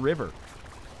near the river.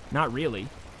 Not really.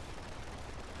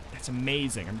 That's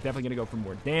amazing. I'm definitely going to go for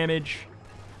more damage.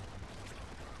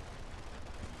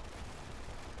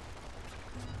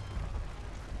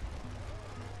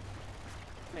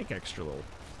 Make extra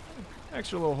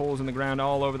little holes in the ground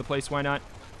all over the place. Why not?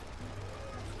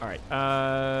 All right.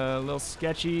 A little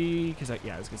sketchy. Because,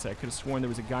 yeah, I was going to say, I could have sworn there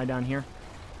was a guy down here.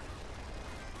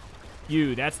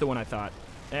 You, that's the one I thought.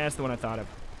 That's the one I thought of.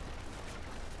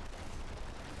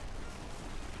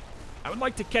 I would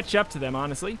like to catch up to them,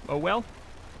 honestly. Oh, well.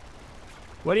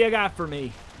 What do you got for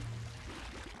me?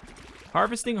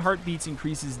 Harvesting heartbeats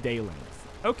increases day length.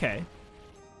 Okay.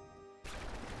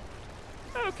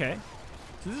 Okay.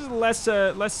 So this is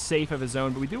less safe of a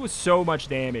zone, but we do so much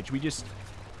damage.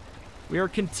 We are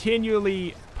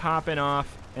continually popping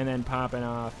off, and then popping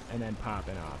off, and then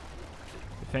popping off.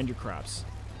 Defend your crops.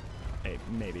 Hey,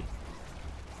 maybe.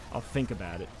 I'll think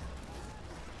about it.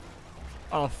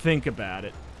 I'll think about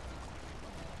it.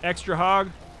 Extra hog?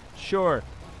 Sure.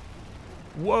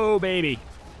 Whoa, baby.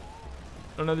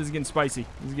 Oh no, this is getting spicy.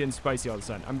 This is getting spicy all of a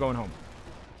sudden. I'm going home.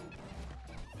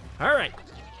 All right.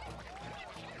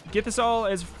 Get this all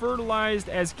as fertilized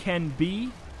as can be.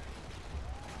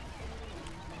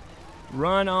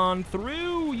 Run on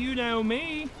through, you know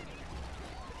me.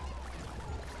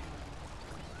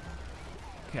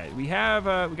 Okay, we got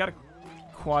a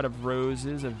quad of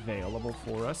roses available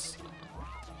for us.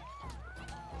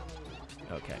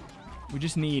 Okay, we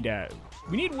just need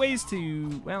we need ways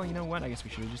to, well, you know what? I guess we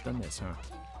should have just done this, huh?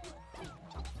 I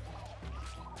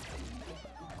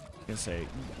was gonna say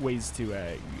ways to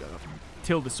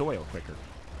till the soil quicker.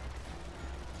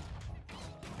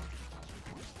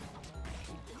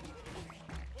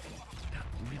 That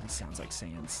really sounds like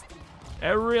sands. It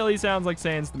really sounds like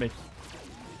sands to me.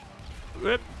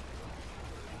 Whoop.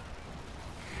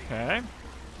 Okay.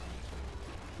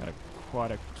 Got a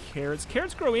quad of carrots.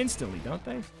 Carrots grow instantly, don't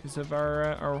they? Because of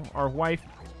our wife.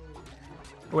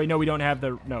 Oh, wait, no, we don't have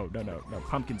the... No.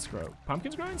 Pumpkins grow.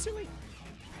 Pumpkins grow instantly?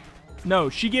 No,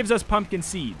 she gives us pumpkin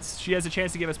seeds. She has a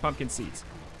chance to give us pumpkin seeds.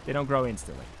 They don't grow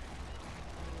instantly.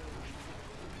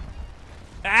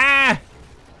 Ah!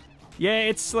 Yeah,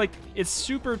 it's like... It's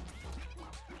super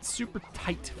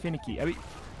tight, finicky. I mean,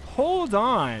 hold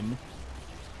on.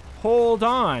 Hold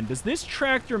on. Does this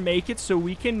tractor make it so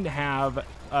we can have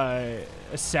a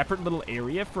separate little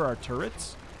area for our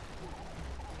turrets?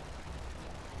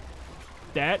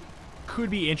 That could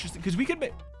be interesting, because we could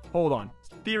make... Hold on.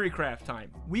 Theorycraft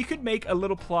time. We could make a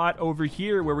little plot over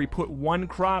here where we put one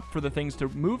crop for the things to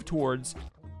move towards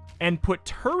and put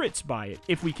turrets by it,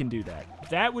 if we can do that.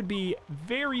 That would be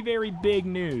very, very big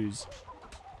news.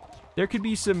 There could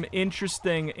be some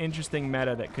interesting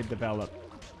meta that could develop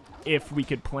if we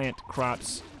could plant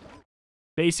crops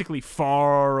basically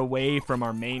far away from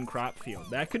our main crop field.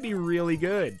 That could be really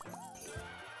good.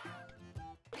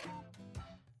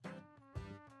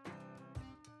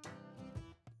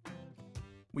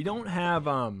 We don't have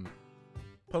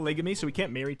polygamy, so we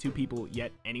can't marry 2 people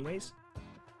yet anyways.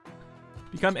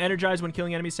 Become energized when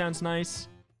killing enemies sounds nice.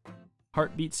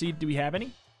 Heartbeat seed, do we have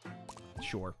any?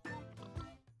 Sure.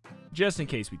 Just in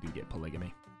case we do get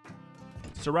polygamy.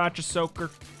 Sriracha soaker.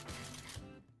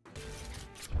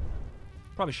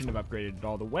 Probably shouldn't have upgraded it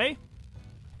all the way.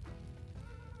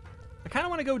 I kind of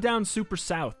want to go down super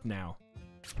south now.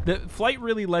 The flight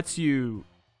really lets you...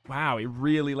 Wow, it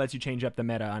really lets you change up the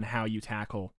meta on how you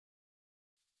tackle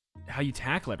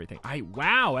everything.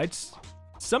 Wow, it's...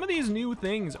 Some of these new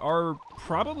things are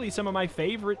probably some of my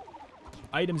favorite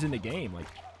items in the game. Like,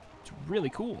 It's really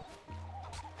cool.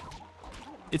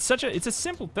 It's a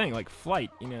simple thing, like flight.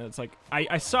 You know, it's like,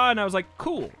 I saw it and I was like,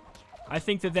 cool. I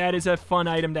think that is a fun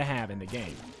item to have in the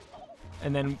game.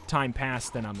 And then time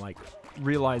passed and I'm like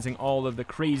realizing all of the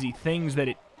crazy things that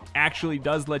it actually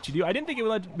does let you do. I didn't think it would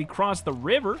let me cross the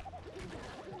river.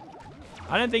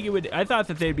 I didn't think it would. I thought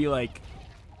that they'd be like,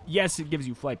 yes, it gives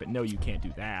you flight, but no, you can't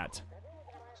do that.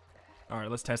 All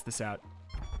right, let's test this out.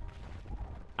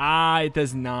 Ah, it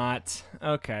does not.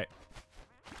 Okay.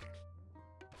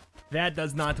 That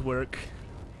does not work.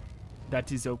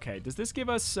 That is okay. Does this give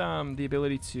us the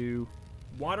ability to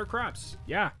water crops?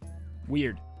 Yeah.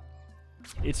 Weird.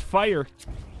 It's fire.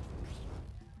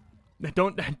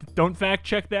 Don't fact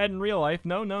check that in real life.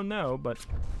 No, no, no, but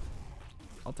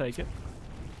I'll take it.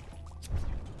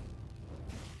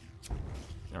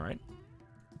 All right.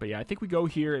 But yeah, I think we go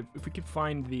here if we can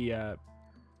find the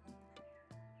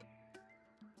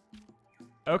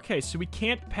Okay, so we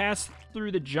can't pass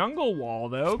through the jungle wall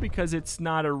though because it's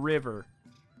not a river.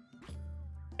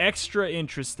 Extra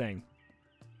interesting.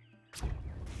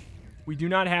 We do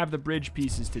not have the bridge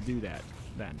pieces to do that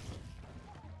then.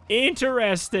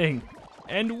 Interesting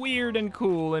and weird and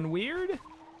cool and weird.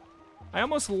 I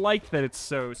almost like that it's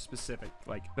so specific,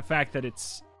 like the fact that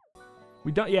it's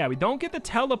we don't get the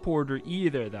teleporter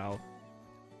either though.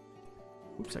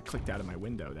 Oops, I clicked out of my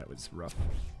window. That was rough.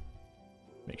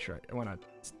 I want to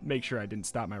make sure I didn't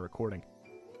stop my recording.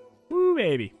 Woo,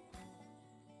 baby.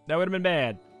 That would have been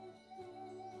bad.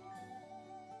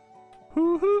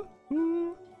 Hoo hoo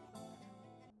hoo.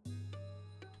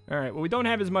 All right, well, we don't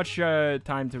have as much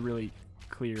time to really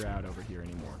clear out over here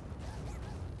anymore.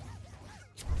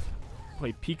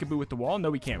 Play peekaboo with the wall?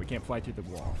 No, we can't. We can't fly through the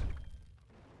wall.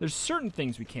 There's certain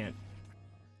things we can't.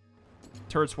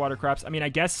 Turrets, water crops. I mean, I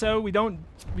guess so. We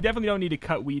definitely don't need to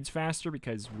cut weeds faster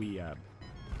because we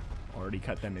already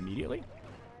cut them immediately.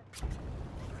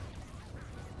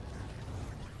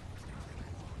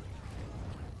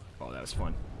 Oh, that was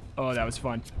fun. Oh, that was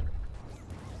fun.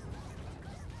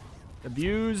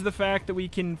 Abuse the fact that we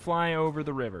can fly over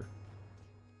the river.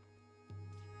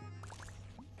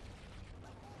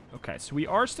 Okay, so we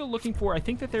are still looking for... I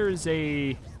think that there is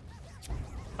a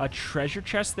treasure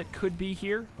chest that could be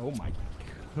here. Oh my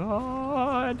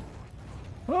god.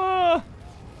 Ah!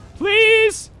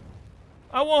 Please!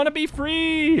 I want to be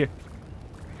free!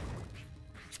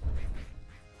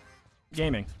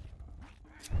 Gaming.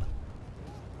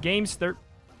 Games third.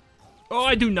 Oh,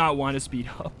 I do not want to speed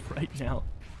up right now.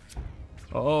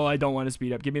 Oh, I don't want to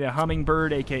speed up. Give me the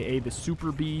hummingbird, aka the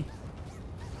super bee.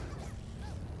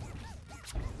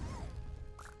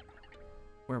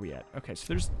 Where are we at? Okay, so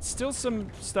there's still some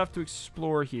stuff to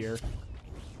explore here.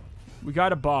 We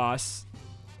got a boss.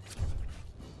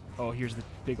 Oh, here's the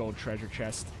big old treasure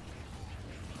chest.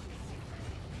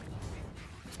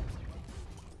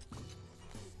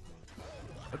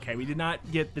 Okay, we did not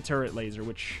get the turret laser,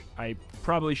 which I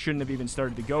probably shouldn't have even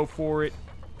started to go for it.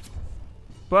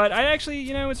 But I actually,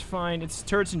 you know, it's fine. It's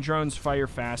turrets and drones fire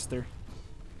faster.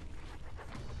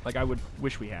 Like, I would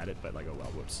wish we had it, but like, oh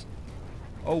well, whoops.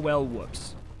 Oh well,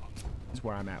 whoops. Is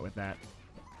where I'm at with that.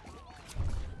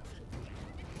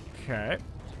 Okay.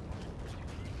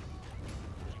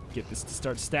 Get this to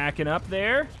start stacking up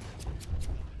there.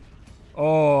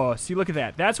 Oh, see, look at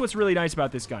that. That's what's really nice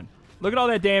about this gun. Look at all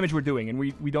that damage we're doing, and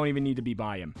we don't even need to be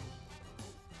by him.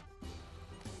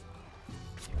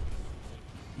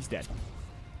 He's dead.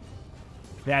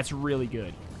 That's really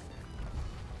good.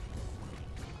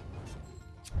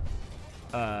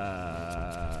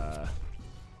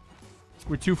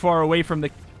 We're too far away from the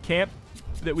camp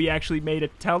that we actually made a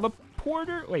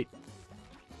teleporter? Wait.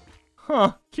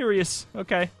 Huh. Curious.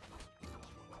 Okay.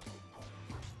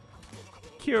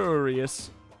 Curious.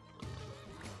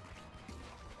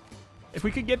 If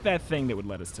we could get that thing that would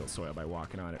let us till soil by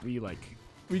walking on it,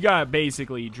 we got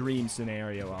basically dream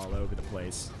scenario all over the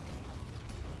place.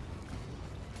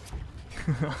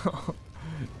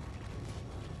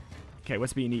 Okay,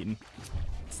 what's being eaten?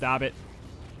 Stop it.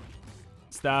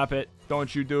 Stop it.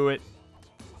 Don't you do it.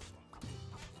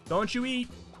 Don't you eat.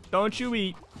 Don't you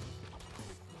eat.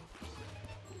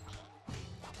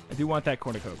 I do want that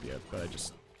cornucopia, but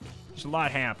there's a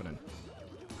lot happening.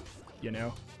 You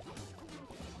know?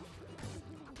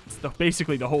 It's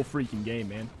basically the whole freaking game,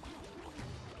 man.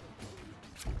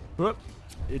 Whoop.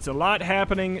 It's a lot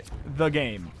happening, the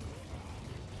game.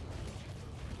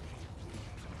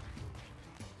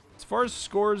 As far as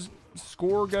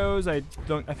score goes, I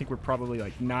think we're probably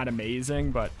like not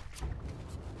amazing, but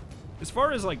as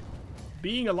far as like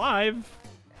being alive,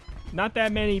 not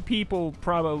that many people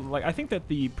probably, like, I think that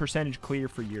the percentage clear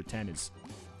for year 10 is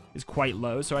quite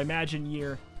low, so I imagine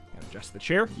year, Adjust the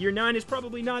chair. Year 9 is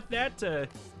probably not that,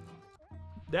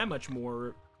 that much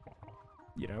more,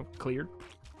 you know, cleared.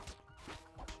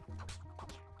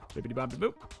 Bippity boppity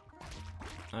boop.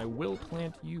 I will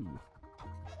plant you.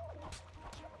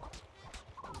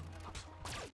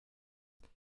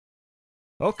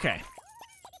 Okay.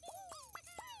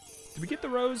 Did we get the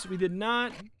rose? We did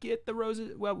not get the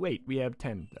roses. Well, wait. We have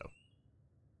 10, though.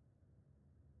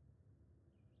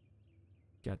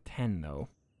 Got 10, though.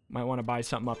 Might want to buy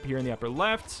something up here in the upper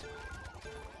left.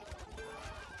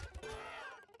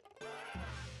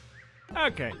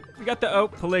 Okay. We got the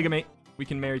polygamy. We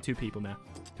can marry 2 people now.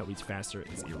 Till weeds faster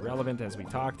is irrelevant, as we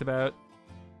talked about.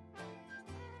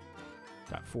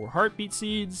 Got 4 heartbeat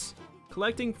seeds.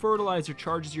 Collecting fertilizer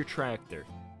charges your tractor.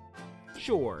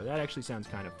 Sure, that actually sounds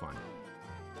kind of fun.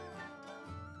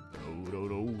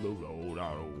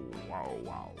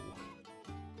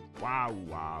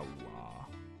 Wow.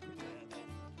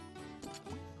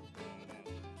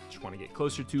 Just want to get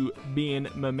closer to being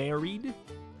married.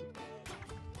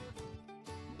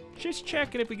 Just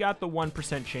checking if we got the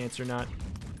 1% chance or not.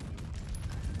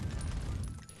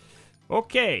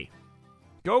 Okay.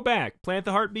 Go back. Plant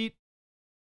the heartbeat.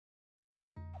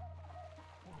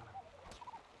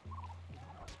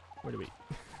 Where do we...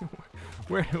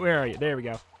 where are you? There we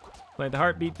go. Plant the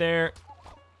heartbeat there.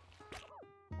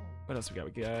 What else we got?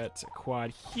 We got a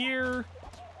quad here.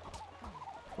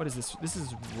 What is this? This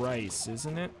is rice,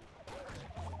 isn't it?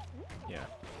 Yeah.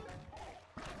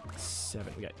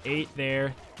 7. We got 8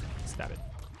 there. Stop it.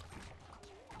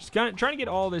 Just trying to get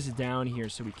all this down here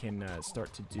so we can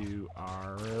start to do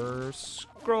our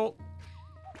scroll.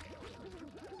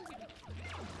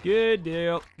 Good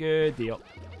deal. Good deal.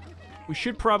 We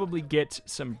should probably get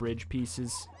some bridge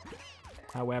pieces,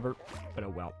 however, but oh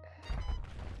well.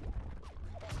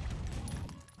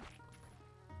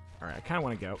 Alright, I kind of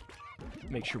want to go.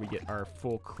 Make sure we get our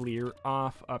full clear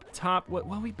off up top.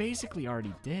 Well, we basically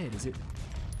already did. Is it...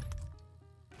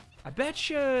 I bet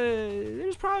you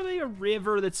there's probably a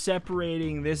river that's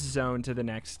separating this zone to the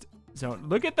next zone.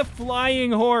 Look at the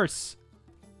flying horse!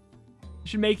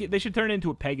 Should make it. They should turn it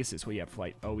into a Pegasus. We have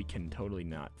flight. Oh, we can totally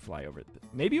not fly over.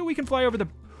 Maybe we can fly over the.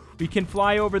 We can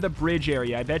fly over the bridge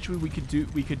area. I bet you we could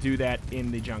do that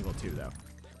in the jungle too, though.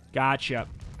 Gotcha.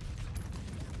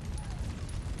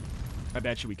 I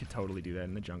bet you we could totally do that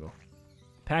in the jungle.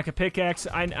 Pack a pickaxe.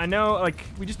 I know, like,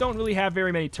 we just don't really have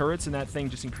very many turrets, and that thing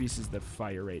just increases the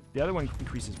fire rate. The other one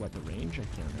increases what, the range? I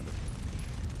can't remember.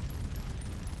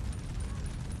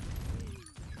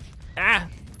 Ah.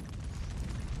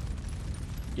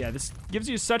 Yeah, this gives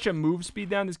you such a move speed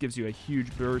down. This gives you a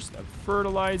huge burst of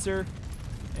fertilizer.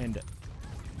 And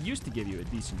used to give you a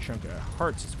decent chunk of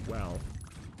hearts as well.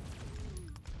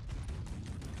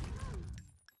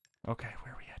 Okay,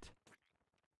 where are we at?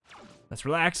 Let's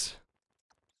relax.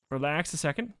 Relax a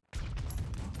second.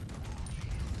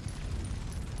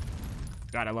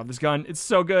 God, I love this gun. It's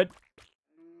so good.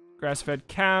 Grass-fed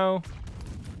cow.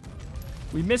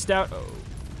 We missed out. Oh,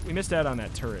 we missed out on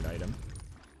that turret item.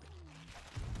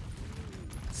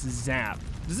 Zap.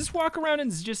 Does this walk around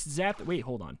and just zap? Wait,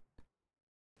 hold on.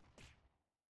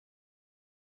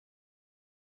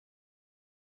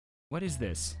 What is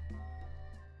this?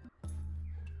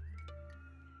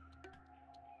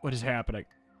 What is happening?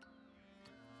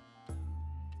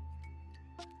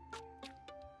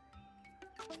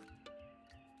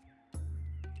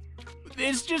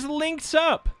 This just links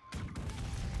up.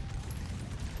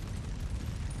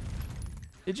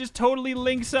 It just totally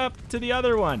links up to the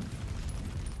other one.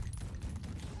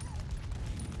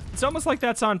 It's almost like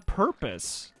that's on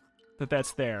purpose that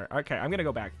that's there. Okay, I'm gonna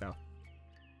go back though.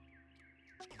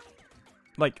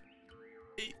 Like,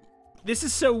 this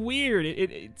is so weird.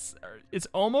 It's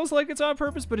almost like it's on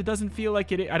purpose, but it doesn't feel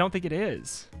like it. I don't think it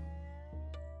is.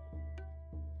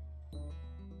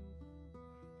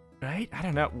 Right? I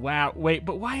don't know. Wow. Wait,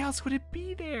 but why else would it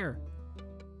be there?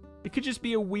 It could just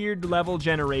be a weird level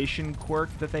generation quirk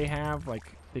that they have. Like,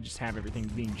 they just have everything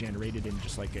being generated in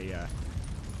just like a,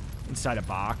 inside a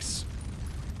box.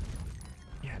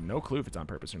 Yeah, no clue if it's on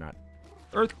purpose or not.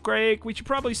 Earthquake. We should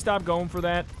probably stop going for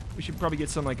that. We should probably get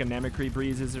some like anemone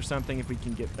breezes or something if we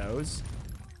can get those.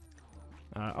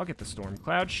 I'll get the storm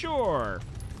cloud. Sure.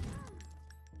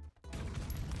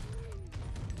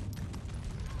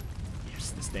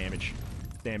 Yes, this damage.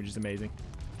 This damage is amazing.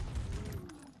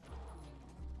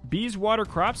 Bees water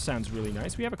crops sounds really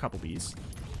nice. We have a couple bees.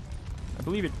 I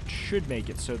believe it should make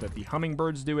it so that the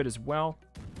hummingbirds do it as well.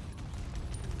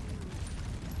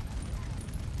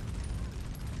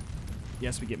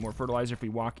 Yes, we get more fertilizer if we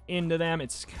walk into them.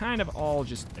 It's kind of all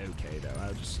just okay,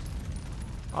 though.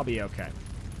 I'll be okay.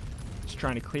 Just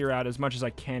trying to clear out as much as I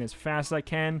can, as fast as I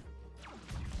can.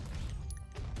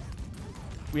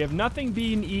 We have nothing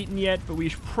being eaten yet, but we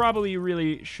probably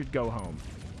really should go home.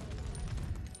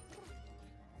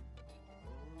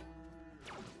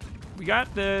 We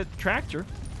got the tractor.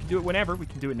 We can do it whenever. We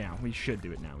can do it now. We should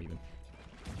do it now, even.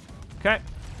 Okay.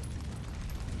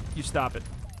 You stop it.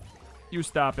 You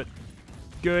stop it.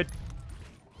 Good.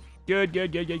 Good,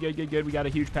 good, good, good, good, good, good. We got a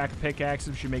huge pack of pickaxes.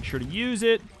 We should make sure to use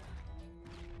it.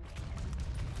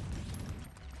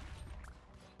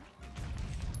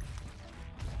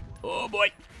 Oh,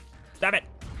 boy. Stop it.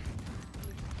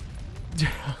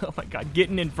 Oh, my God.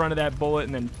 Getting in front of that bullet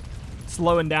and then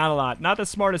slowing down a lot. Not the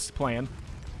smartest plan,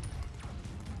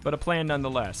 but a plan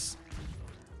nonetheless.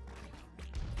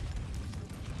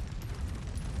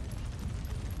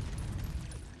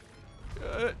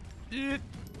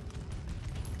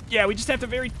 Yeah, we just have to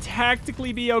very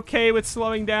tactically be okay with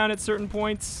slowing down at certain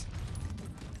points.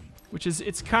 Which is,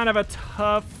 it's kind of a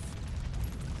tough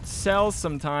sell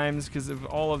sometimes because of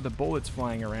all of the bullets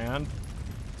flying around.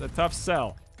 It's a tough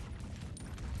sell.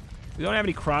 We don't have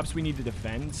any crops we need to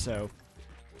defend, so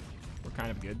we're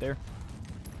kind of good there.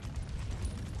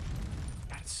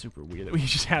 God, it's super weird that we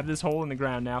just have this hole in the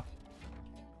ground now.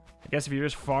 I guess if you're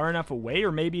just far enough away,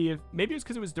 or maybe it was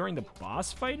because it was during the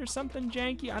boss fight or something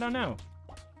janky. I don't know.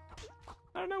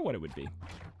 I don't know what it would be.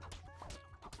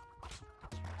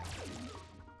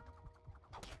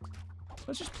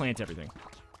 Let's just plant everything.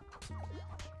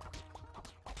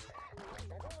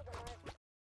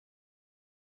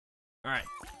 All right.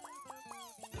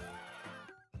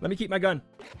 Let me keep my gun.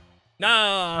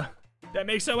 Nah, that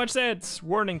makes so much sense.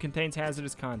 Warning, contains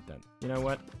hazardous content. You know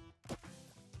what?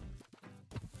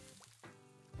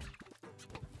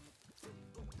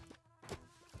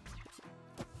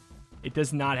 It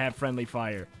does not have friendly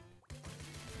fire.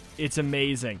 It's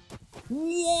amazing.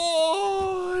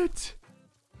 What?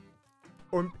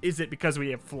 Or is it because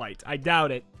we have flight? I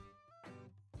doubt it.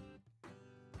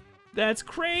 That's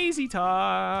crazy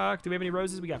talk. Do we have any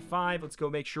roses? We got 5. Let's go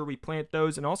make sure we plant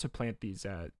those and also plant these,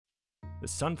 the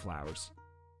sunflowers.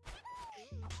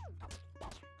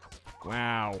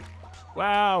 Wow.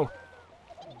 Wow.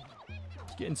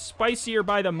 It's getting spicier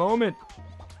by the moment.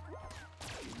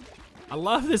 I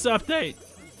love this update.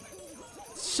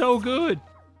 It's so good.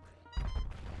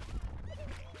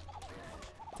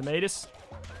 Tomatoes?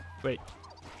 Wait.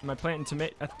 Am I planting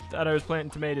tomato? I thought I was planting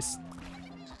tomatoes.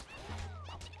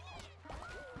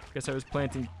 Guess I was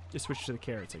planting. Just switch to the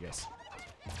carrots, I guess.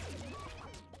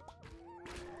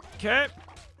 Okay.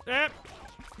 Yep.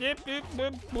 Yep. Yep.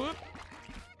 Yep. Yep.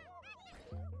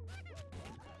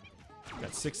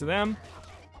 Got 6 of them.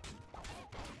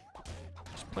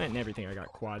 Just planting everything. I got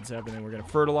quads of, and then we're gonna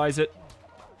fertilize it.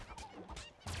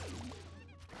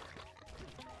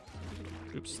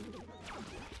 Oops.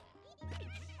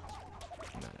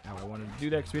 Not how I wanted to do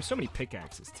that because we have so many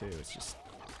pickaxes too. It's just.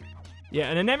 Yeah,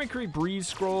 an Anemicry Breeze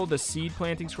scroll, the seed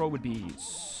planting scroll, would be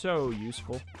so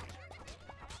useful.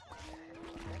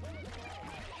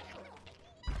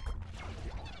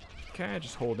 Okay,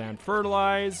 just hold down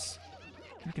fertilize.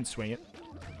 You can swing it.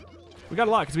 We got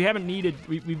a lot, because we haven't needed...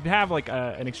 We have, like,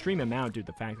 an extreme amount due to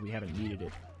the fact that we haven't needed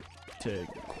it to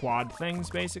quad things,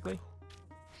 basically.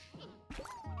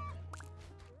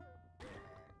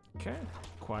 Okay,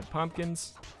 quad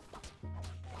pumpkins.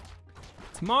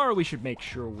 Tomorrow we should make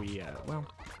sure we, well,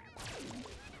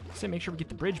 say make sure we get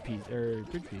the bridge piece,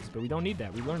 but we don't need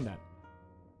that. We learned that.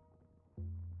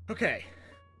 Okay.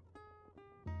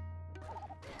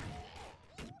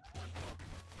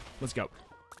 Let's go.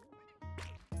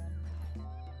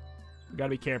 We gotta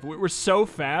be careful. We're so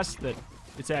fast that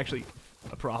it's actually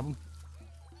a problem.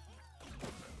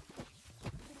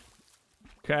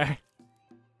 Okay.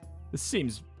 This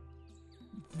seems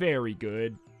very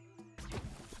good.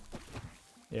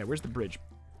 Yeah, where's the bridge?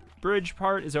 Bridge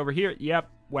part is over here. Yep.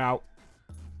 Wow.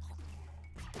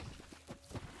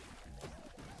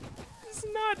 It's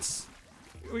nuts.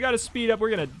 We gotta speed up.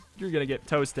 You're gonna get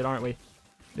toasted, aren't we?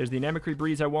 There's the Anemicry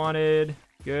Breeze I wanted.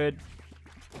 Good.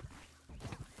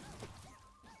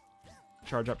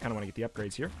 Charge up. Kind of want to get the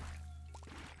upgrades here.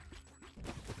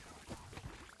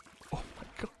 Oh my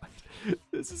god.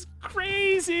 This is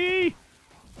crazy.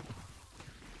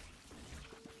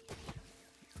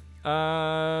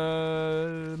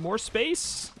 More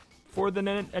space for the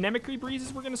Anemicry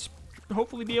Breezes we're going to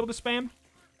hopefully be able to spam.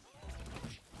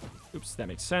 Oops, that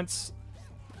makes sense.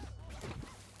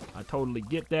 I totally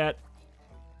get that.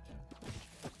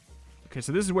 Okay,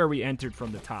 so this is where we entered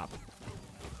from the top.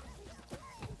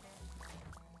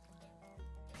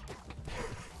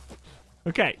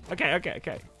 Okay.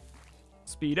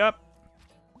 Speed up.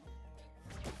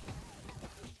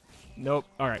 Nope.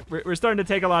 All right, we're starting to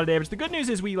take a lot of damage. The good news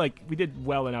is we did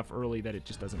well enough early that it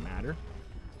just doesn't matter.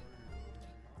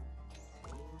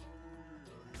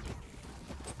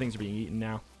 things are being eaten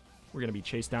now. We're going to be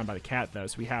chased down by the cat, though,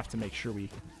 so we have to make sure we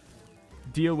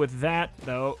deal with that,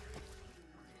 though.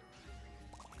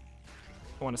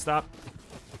 I want to stop.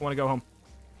 I want to go home.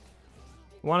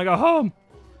 I want to go home!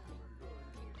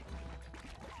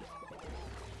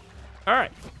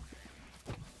 Alright.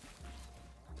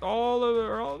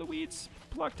 Are all the weeds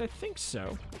plucked? I think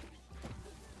so.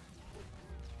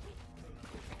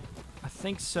 I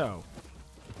think so.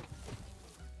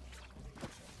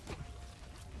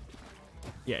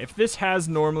 Yeah, if this has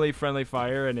normally friendly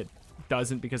fire and it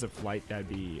doesn't because of flight, that'd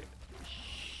be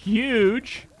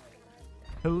huge.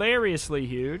 Hilariously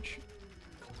huge.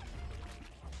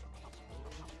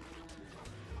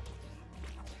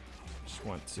 Just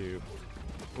want to...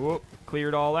 Whoop, clear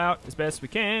it all out as best we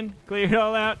can. Clear it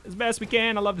all out as best we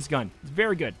can. I love this gun. It's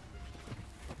very good.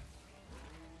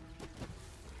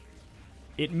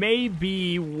 It may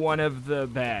be one of the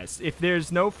best. If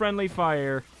there's no friendly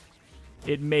fire,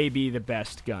 it may be the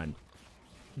best gun.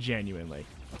 Genuinely.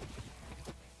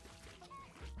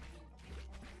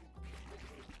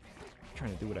 I'm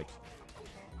trying to do what I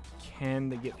can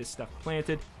to get this stuff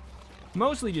planted.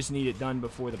 Mostly just need it done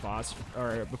before the boss,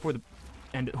 or before the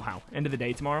end of the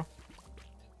day tomorrow.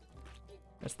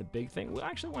 That's the big thing. We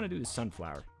actually want to do the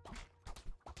sunflower.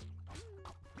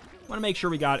 Want to make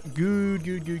sure we got good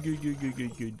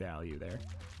value there.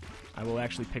 I will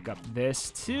actually pick up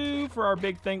this too for our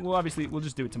big thing. We'll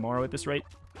just do it tomorrow at this rate.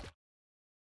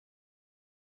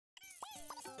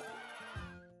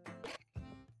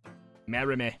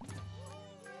 Marry me.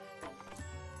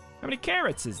 How many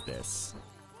carrots is this?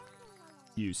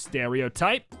 You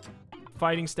stereotype.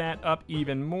 Fighting stat up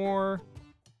even more.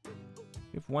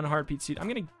 If one heartbeat seed, I'm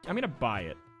gonna buy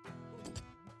it.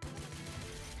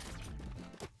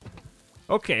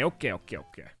 Okay.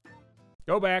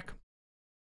 Go back.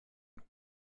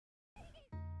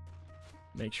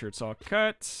 Make sure it's all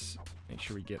cut. Make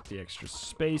sure we get the extra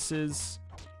spaces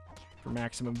for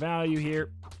maximum value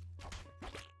here.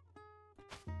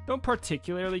 Don't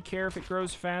particularly care if it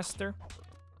grows faster.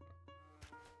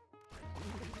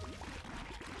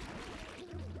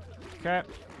 Okay.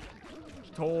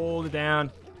 Just hold it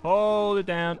down. Hold it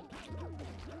down.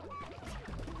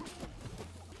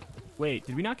 Wait,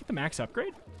 did we not get the max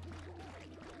upgrade?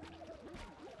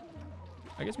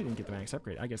 I guess we didn't get the max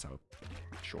upgrade. I guess I'll...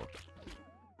 Sure.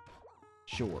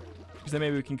 Sure. Because then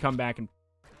maybe we can come back and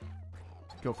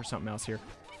go for something else here.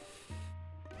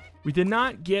 We did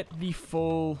not get the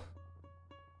full...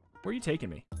 Where are you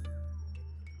taking me?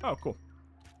 Oh, cool.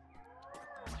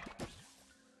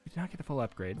 We did not get the full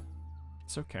upgrade.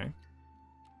 It's okay.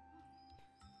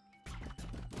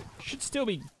 Should still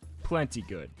be plenty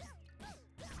good.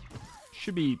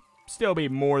 Should be still be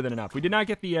more than enough. We did not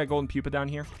get the golden pupa down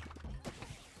here.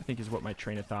 I think is what my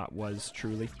train of thought was,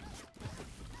 truly.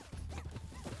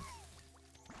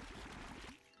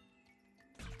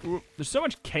 Ooh, there's so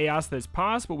much chaos that it's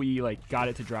possible we, like, got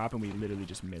it to drop and we literally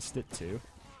just missed it, too.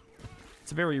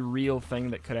 It's a very real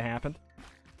thing that could have happened.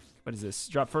 What is this?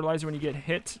 Drop fertilizer when you get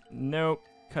hit? Nope.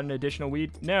 Cut an additional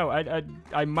weed? No,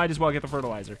 I might as well get the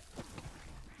fertilizer.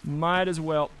 Might as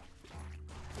well.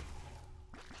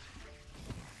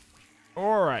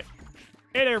 Alright.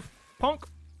 Hey there, punk.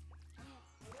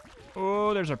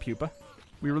 Oh, there's our pupa.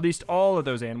 We released all of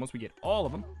those animals. We get all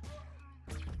of them.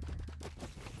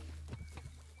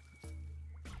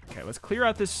 Okay, let's clear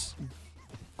out this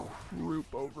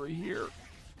group over here.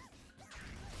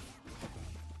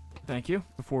 Thank you.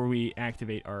 Before we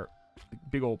activate our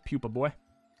big old pupa boy.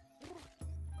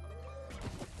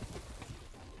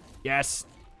 Yes.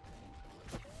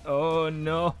 Oh,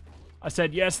 no. I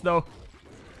said yes, though.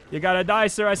 You gotta die,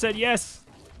 sir. I said yes.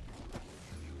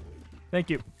 Thank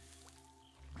you.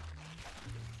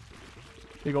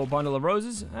 Big old bundle of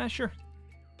roses. Sure.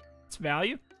 It's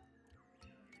value.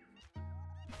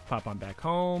 Pop on back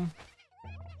home.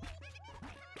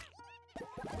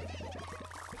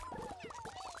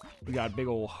 We got a big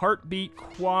old heartbeat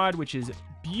quad, which is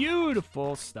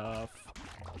beautiful stuff.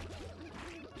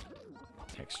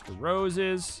 Extra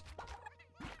roses.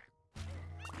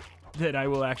 That I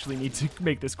will actually need to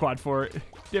make this quad for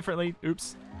differently.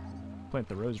 Oops. Plant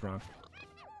the rose wrong.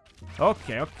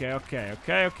 Okay.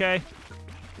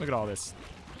 Look at all this.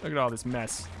 Look at all this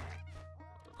mess.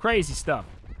 Crazy stuff.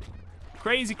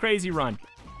 Crazy run.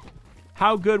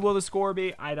 How good will the score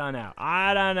be? I don't know.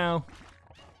 I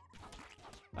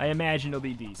imagine it'll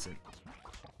be decent.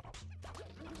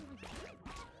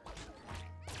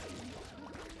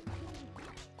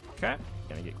 Okay.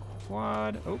 Gonna get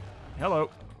quad. Oh, hello.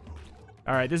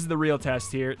 Alright, this is the real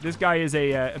test here. This guy is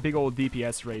a big old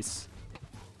DPS race.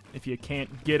 If you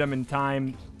can't get him in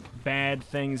time, bad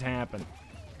things happen.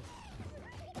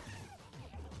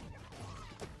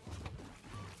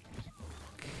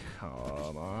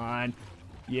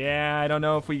 Yeah, I don't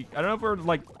know if we're,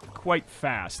 like, quite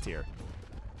fast here.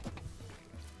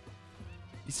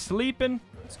 He's sleeping.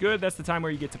 It's good. That's the time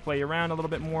where you get to play around a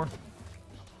little bit more.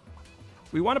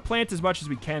 We want to plant as much as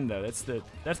we can, though. That's the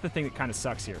thing that kind of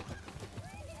sucks here.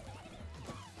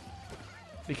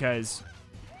 Because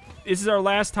this is our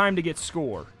last time to get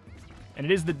score. And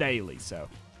it is the daily, so.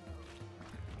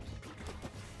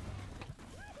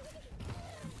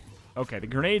 Okay, the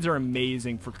grenades are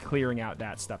amazing for clearing out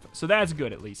that stuff. So that's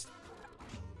good, at least.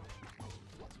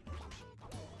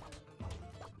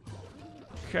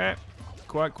 Okay.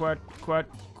 Quad.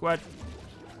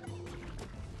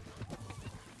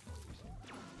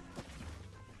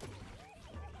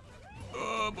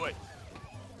 Oh, boy.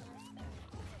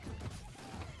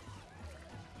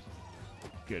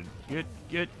 Good.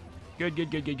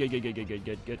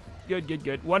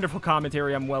 Wonderful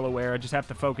commentary, I'm well aware. I just have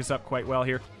to focus up quite well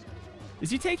here. Is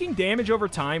he taking damage over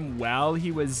time while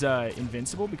he was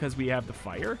invincible because we have the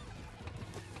fire?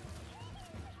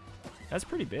 That's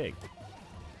pretty big.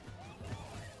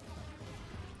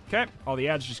 Okay, all the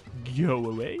ads just go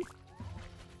away.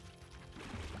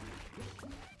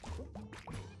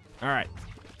 All right,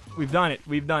 we've done it.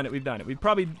 We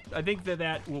probably, I think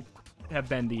that will have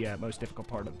been the most difficult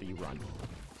part of the run.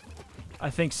 I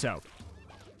think so.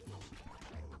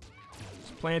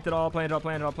 Just plant it all. You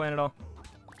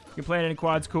can plant it in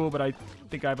quads, cool, but I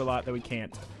think I have a lot that we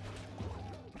can't.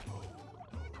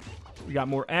 We got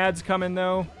more ads coming,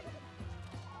 though.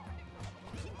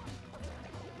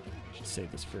 Should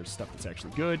save this for stuff that's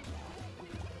actually good.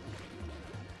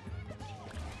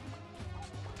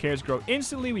 Cares grow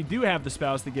instantly. We do have the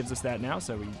spouse that gives us that now,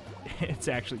 so it's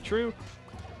actually true.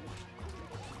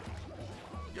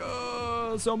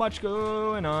 Oh, so much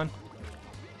going on.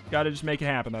 Gotta just make it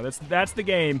happen, though. That's the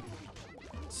game.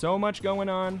 So much going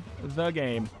on, the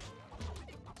game.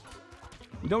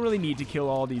 We don't really need to kill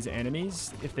all these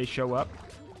enemies if they show up.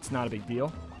 It's not a big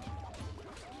deal.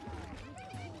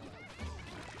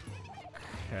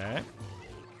 Okay.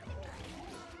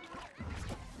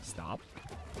 Stop.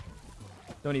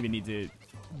 Don't even need to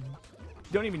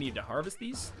harvest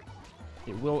these.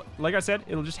 It will, like I said,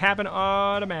 it'll just happen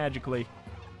automatically.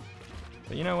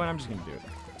 But you know what? I'm just gonna do it.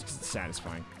 Just because it's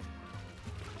satisfying.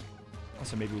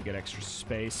 Also, maybe we'll get extra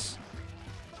space.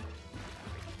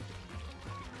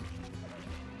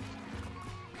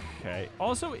 Okay.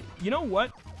 Also, you know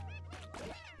what?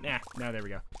 Nah, no, there we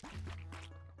go.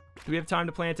 Do we have time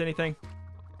to plant anything?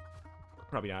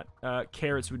 Probably not.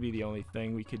 Carrots would be the only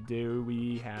thing we could do.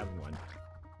 We have one.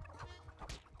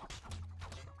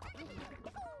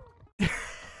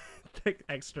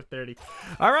 Extra 30.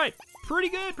 All right. Pretty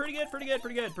good.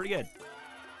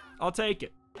 I'll take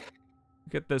it.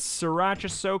 Get the Sriracha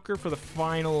Soaker for the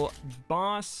final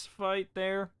boss fight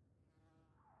there.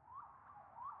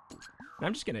 And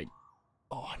I'm just gonna...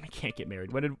 Oh, I can't get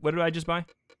married. What did I just buy? I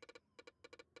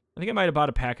think I might have bought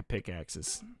a pack of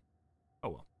pickaxes. Oh,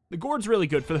 well. The gourd's really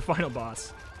good for the final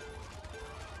boss.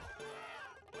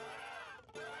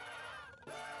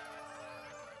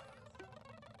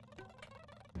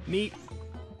 Neat.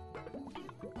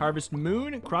 Harvest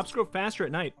Moon. Crops grow faster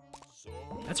at night.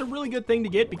 That's a really good thing to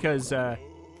get because,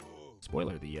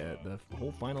 spoiler, the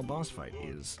whole final boss fight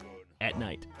is at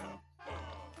night.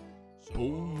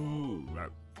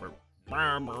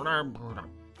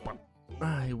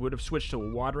 I would have switched to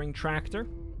a watering tractor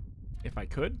if I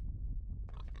could.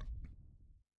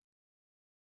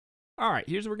 All right,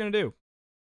 here's what we're going to do.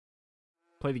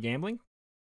 Play the gamble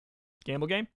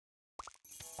game.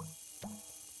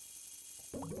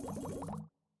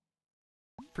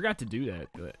 Forgot to do that at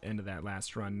the end of that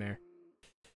last run there.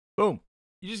 Boom.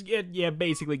 You just get,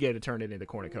 basically get to turn it into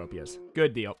cornucopias.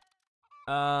 Good deal.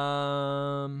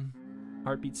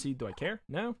 Heartbeat seed, do I care?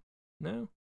 No. All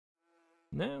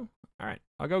right,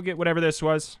 I'll go get whatever this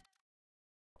was.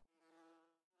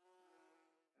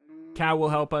 Cow will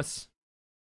help us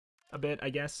a bit, I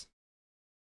guess.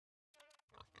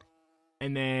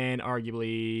 And then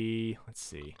arguably, let's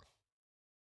see.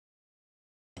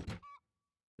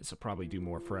 This will probably do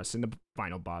more for us in the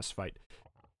final boss fight.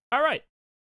 All right.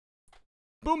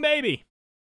 Boom, baby.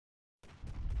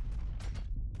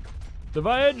 The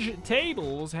veg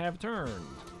tables have turned.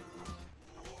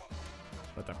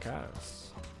 But of course.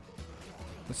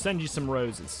 Let's send you some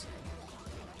roses.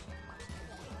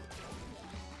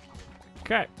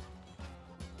 Okay.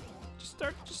 Just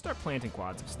start planting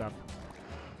quads of stuff.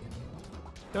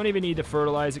 Don't even need to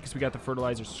fertilize it because we got the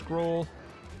fertilizer scroll.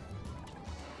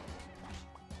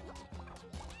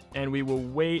 And we will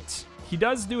wait. He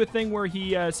does do a thing where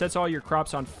he sets all your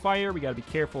crops on fire. We got to be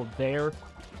careful there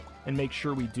and make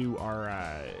sure we do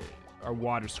our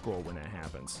water scroll when that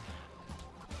happens.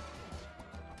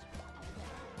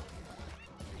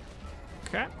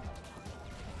 Okay.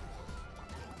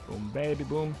 Boom, baby,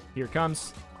 boom. Here it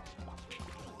comes.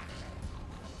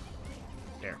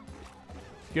 There.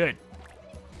 Good.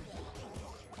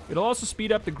 It'll also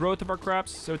speed up the growth of our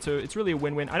crops, so it's really a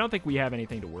win-win. I don't think we have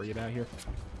anything to worry about here.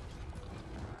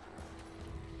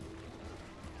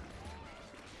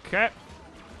 Okay.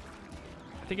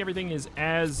 I think everything is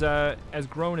as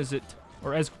grown as it,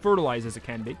 or as fertilized as it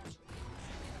can be.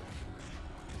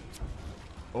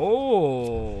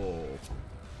 Oh.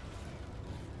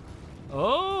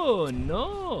 Oh,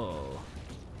 no.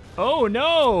 Oh,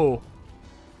 no.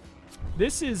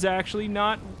 This is actually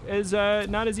not as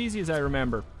easy as I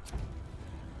remember.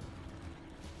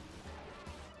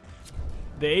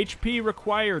 The HP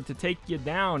required to take you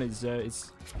down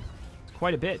is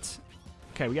quite a bit.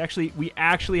 Okay, we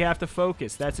actually have to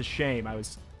focus. That's a shame. I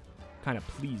was kind of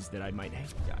pleased that I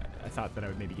thought that I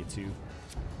would maybe get too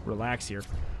relaxed here.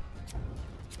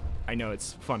 I know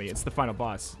it's funny. It's the final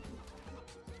boss.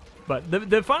 But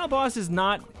the final boss is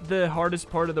not the hardest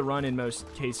part of the run in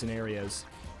most case scenarios.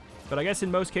 But I guess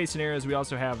in most case scenarios, we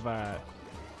also have a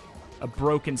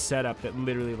broken setup that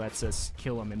literally lets us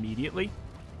kill him immediately.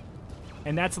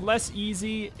 And that's less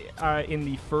easy in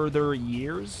the further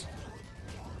years.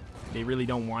 They really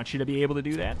don't want you to be able to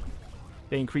do that.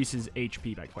 They increase his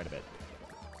HP by quite a bit.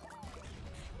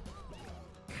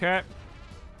 Okay.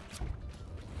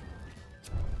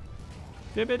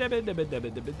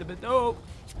 Oh!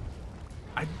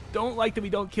 I don't like that we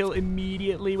don't kill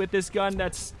immediately with this gun.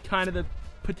 That's kind of the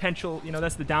potential, you know,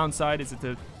 that's the downside, is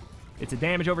it's a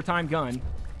damage over time gun.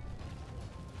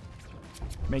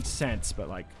 Makes sense, but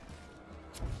like,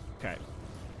 okay.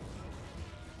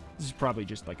 This is probably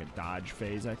just like a dodge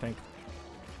phase, I think.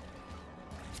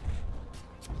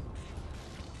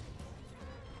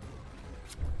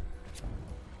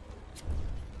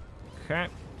 Okay,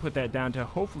 put that down to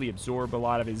hopefully absorb a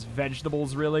lot of his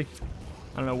vegetables, really.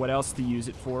 I don't know what else to use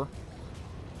it for.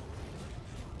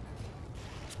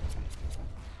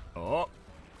 Oh.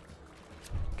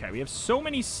 Okay, we have so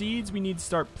many seeds, we need to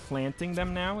start planting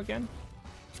them now again.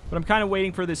 But I'm kind of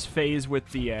waiting for this phase with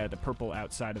the purple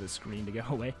outside of the screen to go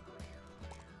away.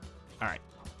 All right.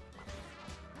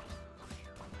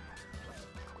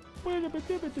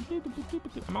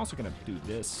 I'm also going to do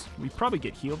this. We probably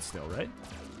get healed still, right?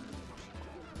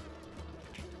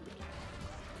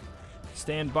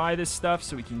 Stand by this stuff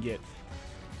so we can get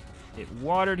it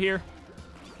watered here.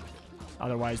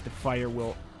 Otherwise, the fire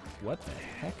will... What the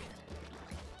heck?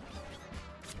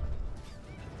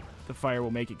 The fire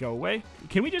will make it go away.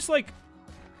 Can we just, like...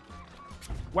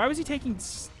 Why was he taking,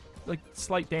 like,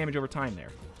 slight damage over time there?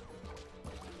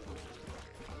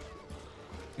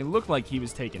 It looked like he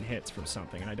was taking hits from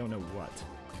something, and I don't know what.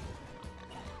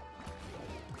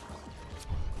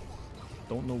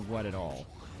 Don't know what at all.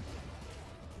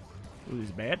 Ooh, this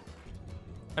is bad.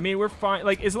 I mean, we're fine.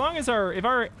 Like, as long as if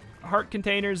our heart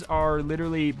containers are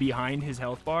literally behind his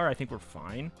health bar, I think we're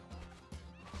fine.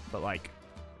 But, like,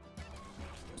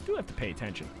 we do have to pay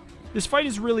attention. This fight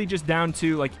is really just down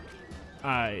to, like,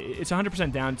 it's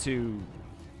 100% down to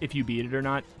if you beat it or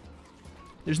not.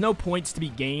 There's no points to be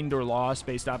gained or lost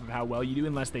based off of how well you do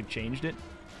unless they've changed it.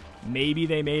 Maybe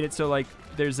they made it so, like,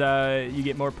 there's you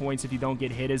get more points if you don't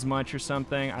get hit as much or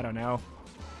something. I don't know.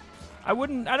 I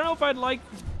don't know if I'd like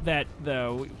that,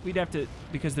 though. We'd have to,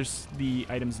 because there's the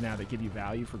items now that give you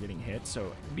value for getting hit, so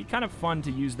it'd be kind of fun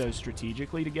to use those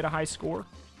strategically to get a high score.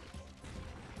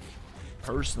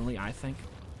 Personally, I think.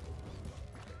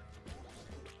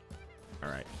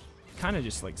 Alright. Kind of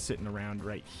just, like, sitting around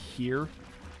right here.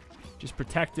 Just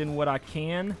protecting what I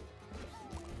can.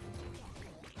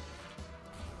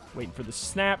 Waiting for the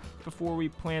snap before we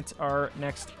plant our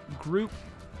next group.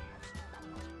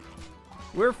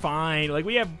 We're fine. Like,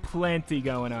 we have plenty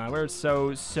going on. We're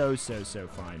so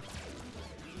fine.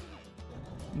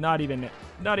 Not even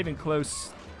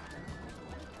close.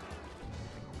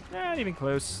 Not even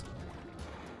close.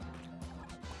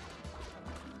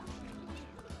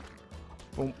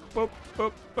 Boom, boop,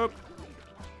 boop, boop.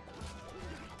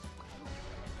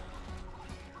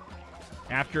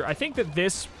 After, I think that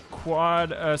this quad,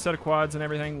 set of quads and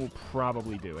everything will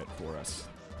probably do it for us.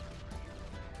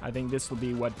 I think this will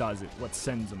be what does it, what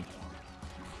sends them.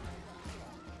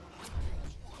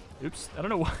 Oops, I don't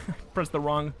know why I pressed the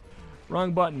wrong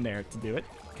button there to do it.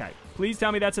 Okay, please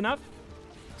tell me that's enough.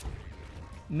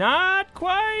 Not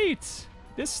quite.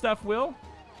 This stuff will.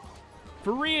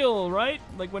 For real, right?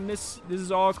 Like when this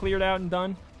is all cleared out and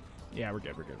done. Yeah, we're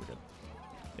good.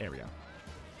 There we go.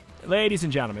 Ladies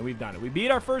and gentlemen, we've done it. We beat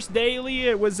our first daily.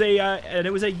 It was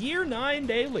a year 9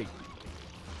 daily.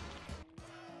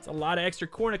 It's a lot of extra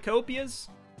cornucopias.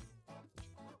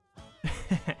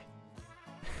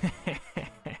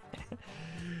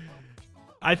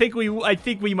 I think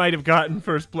we might have gotten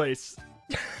first place.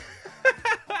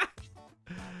 I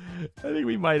think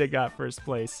we might have got first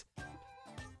place.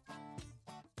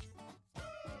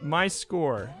 My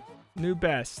score. New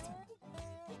best.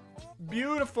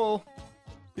 Beautiful.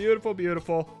 Beautiful,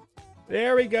 beautiful.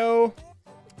 There we go.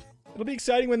 It'll be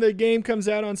exciting when the game comes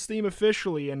out on Steam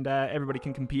officially and everybody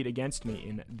can compete against me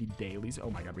in the dailies. Oh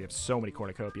my god, we have so many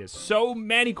cornucopias. So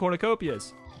many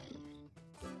cornucopias.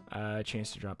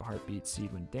 Chance to drop a heartbeat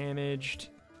seed when damaged.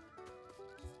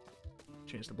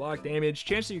 Chance to block damage.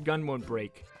 Chance that your gun won't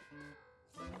break.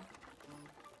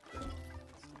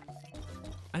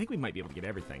 I think we might be able to get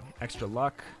everything. Extra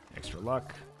luck. Extra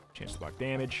luck. Chance to block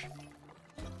damage.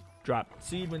 Drop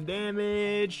seed when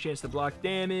damaged. Chance to block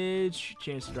damage.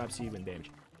 Chance to drop seed when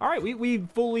damaged. All right, we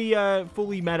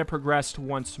fully meta progressed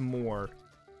once more.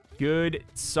 Good,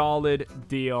 solid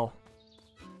deal.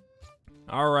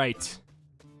 All right.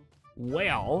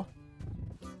 Well,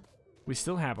 we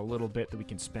still have a little bit that we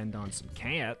can spend on some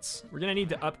cats. We're gonna need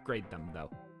to upgrade them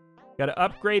though. Gotta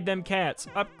upgrade them cats.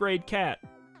 Upgrade cat.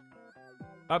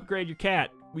 Upgrade your cat.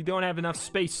 We don't have enough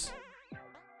space.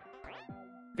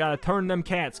 Gotta turn them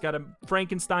cats. Gotta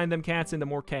Frankenstein them cats into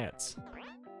more cats.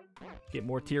 Get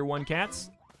more tier 1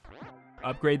 cats.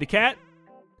 Upgrade the cat.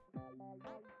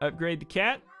 Upgrade the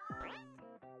cat.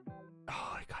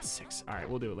 Oh, I got 6. All right,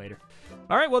 we'll do it later.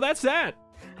 All right, well, that's that.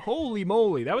 Holy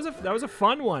moly. That was a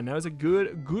fun one. That was a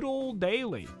good old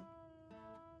daily.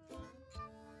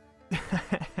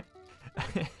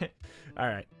 All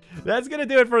right. That's gonna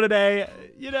do it for today.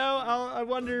 You know, I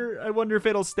wonder if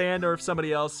it'll stand or if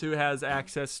somebody else who has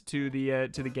access to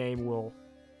the game will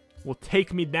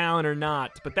take me down or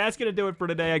not. But that's gonna do it for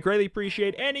today. I greatly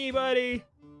appreciate anybody,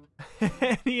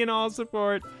 any and all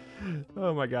support.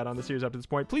 Oh my god, on the series up to this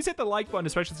point. Please hit the like button,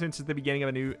 especially since it's the beginning of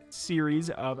a new series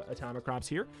of Atomicrops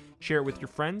here. Share it with your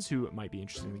friends who might be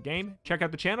interested in the game. Check out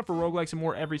the channel for roguelikes and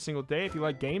more every single day if you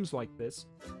like games like this.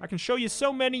 I can show you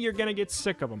so many you're gonna get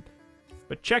sick of them.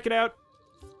 But check it out.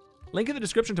 Link in the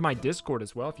description to my Discord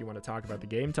as well if you want to talk about the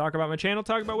game, talk about my channel,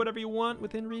 talk about whatever you want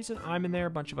within reason. I'm in there.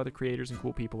 A bunch of other creators and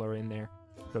cool people are in there.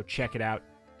 Go check it out.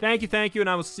 Thank you, and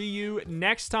I will see you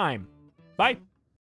next time. Bye.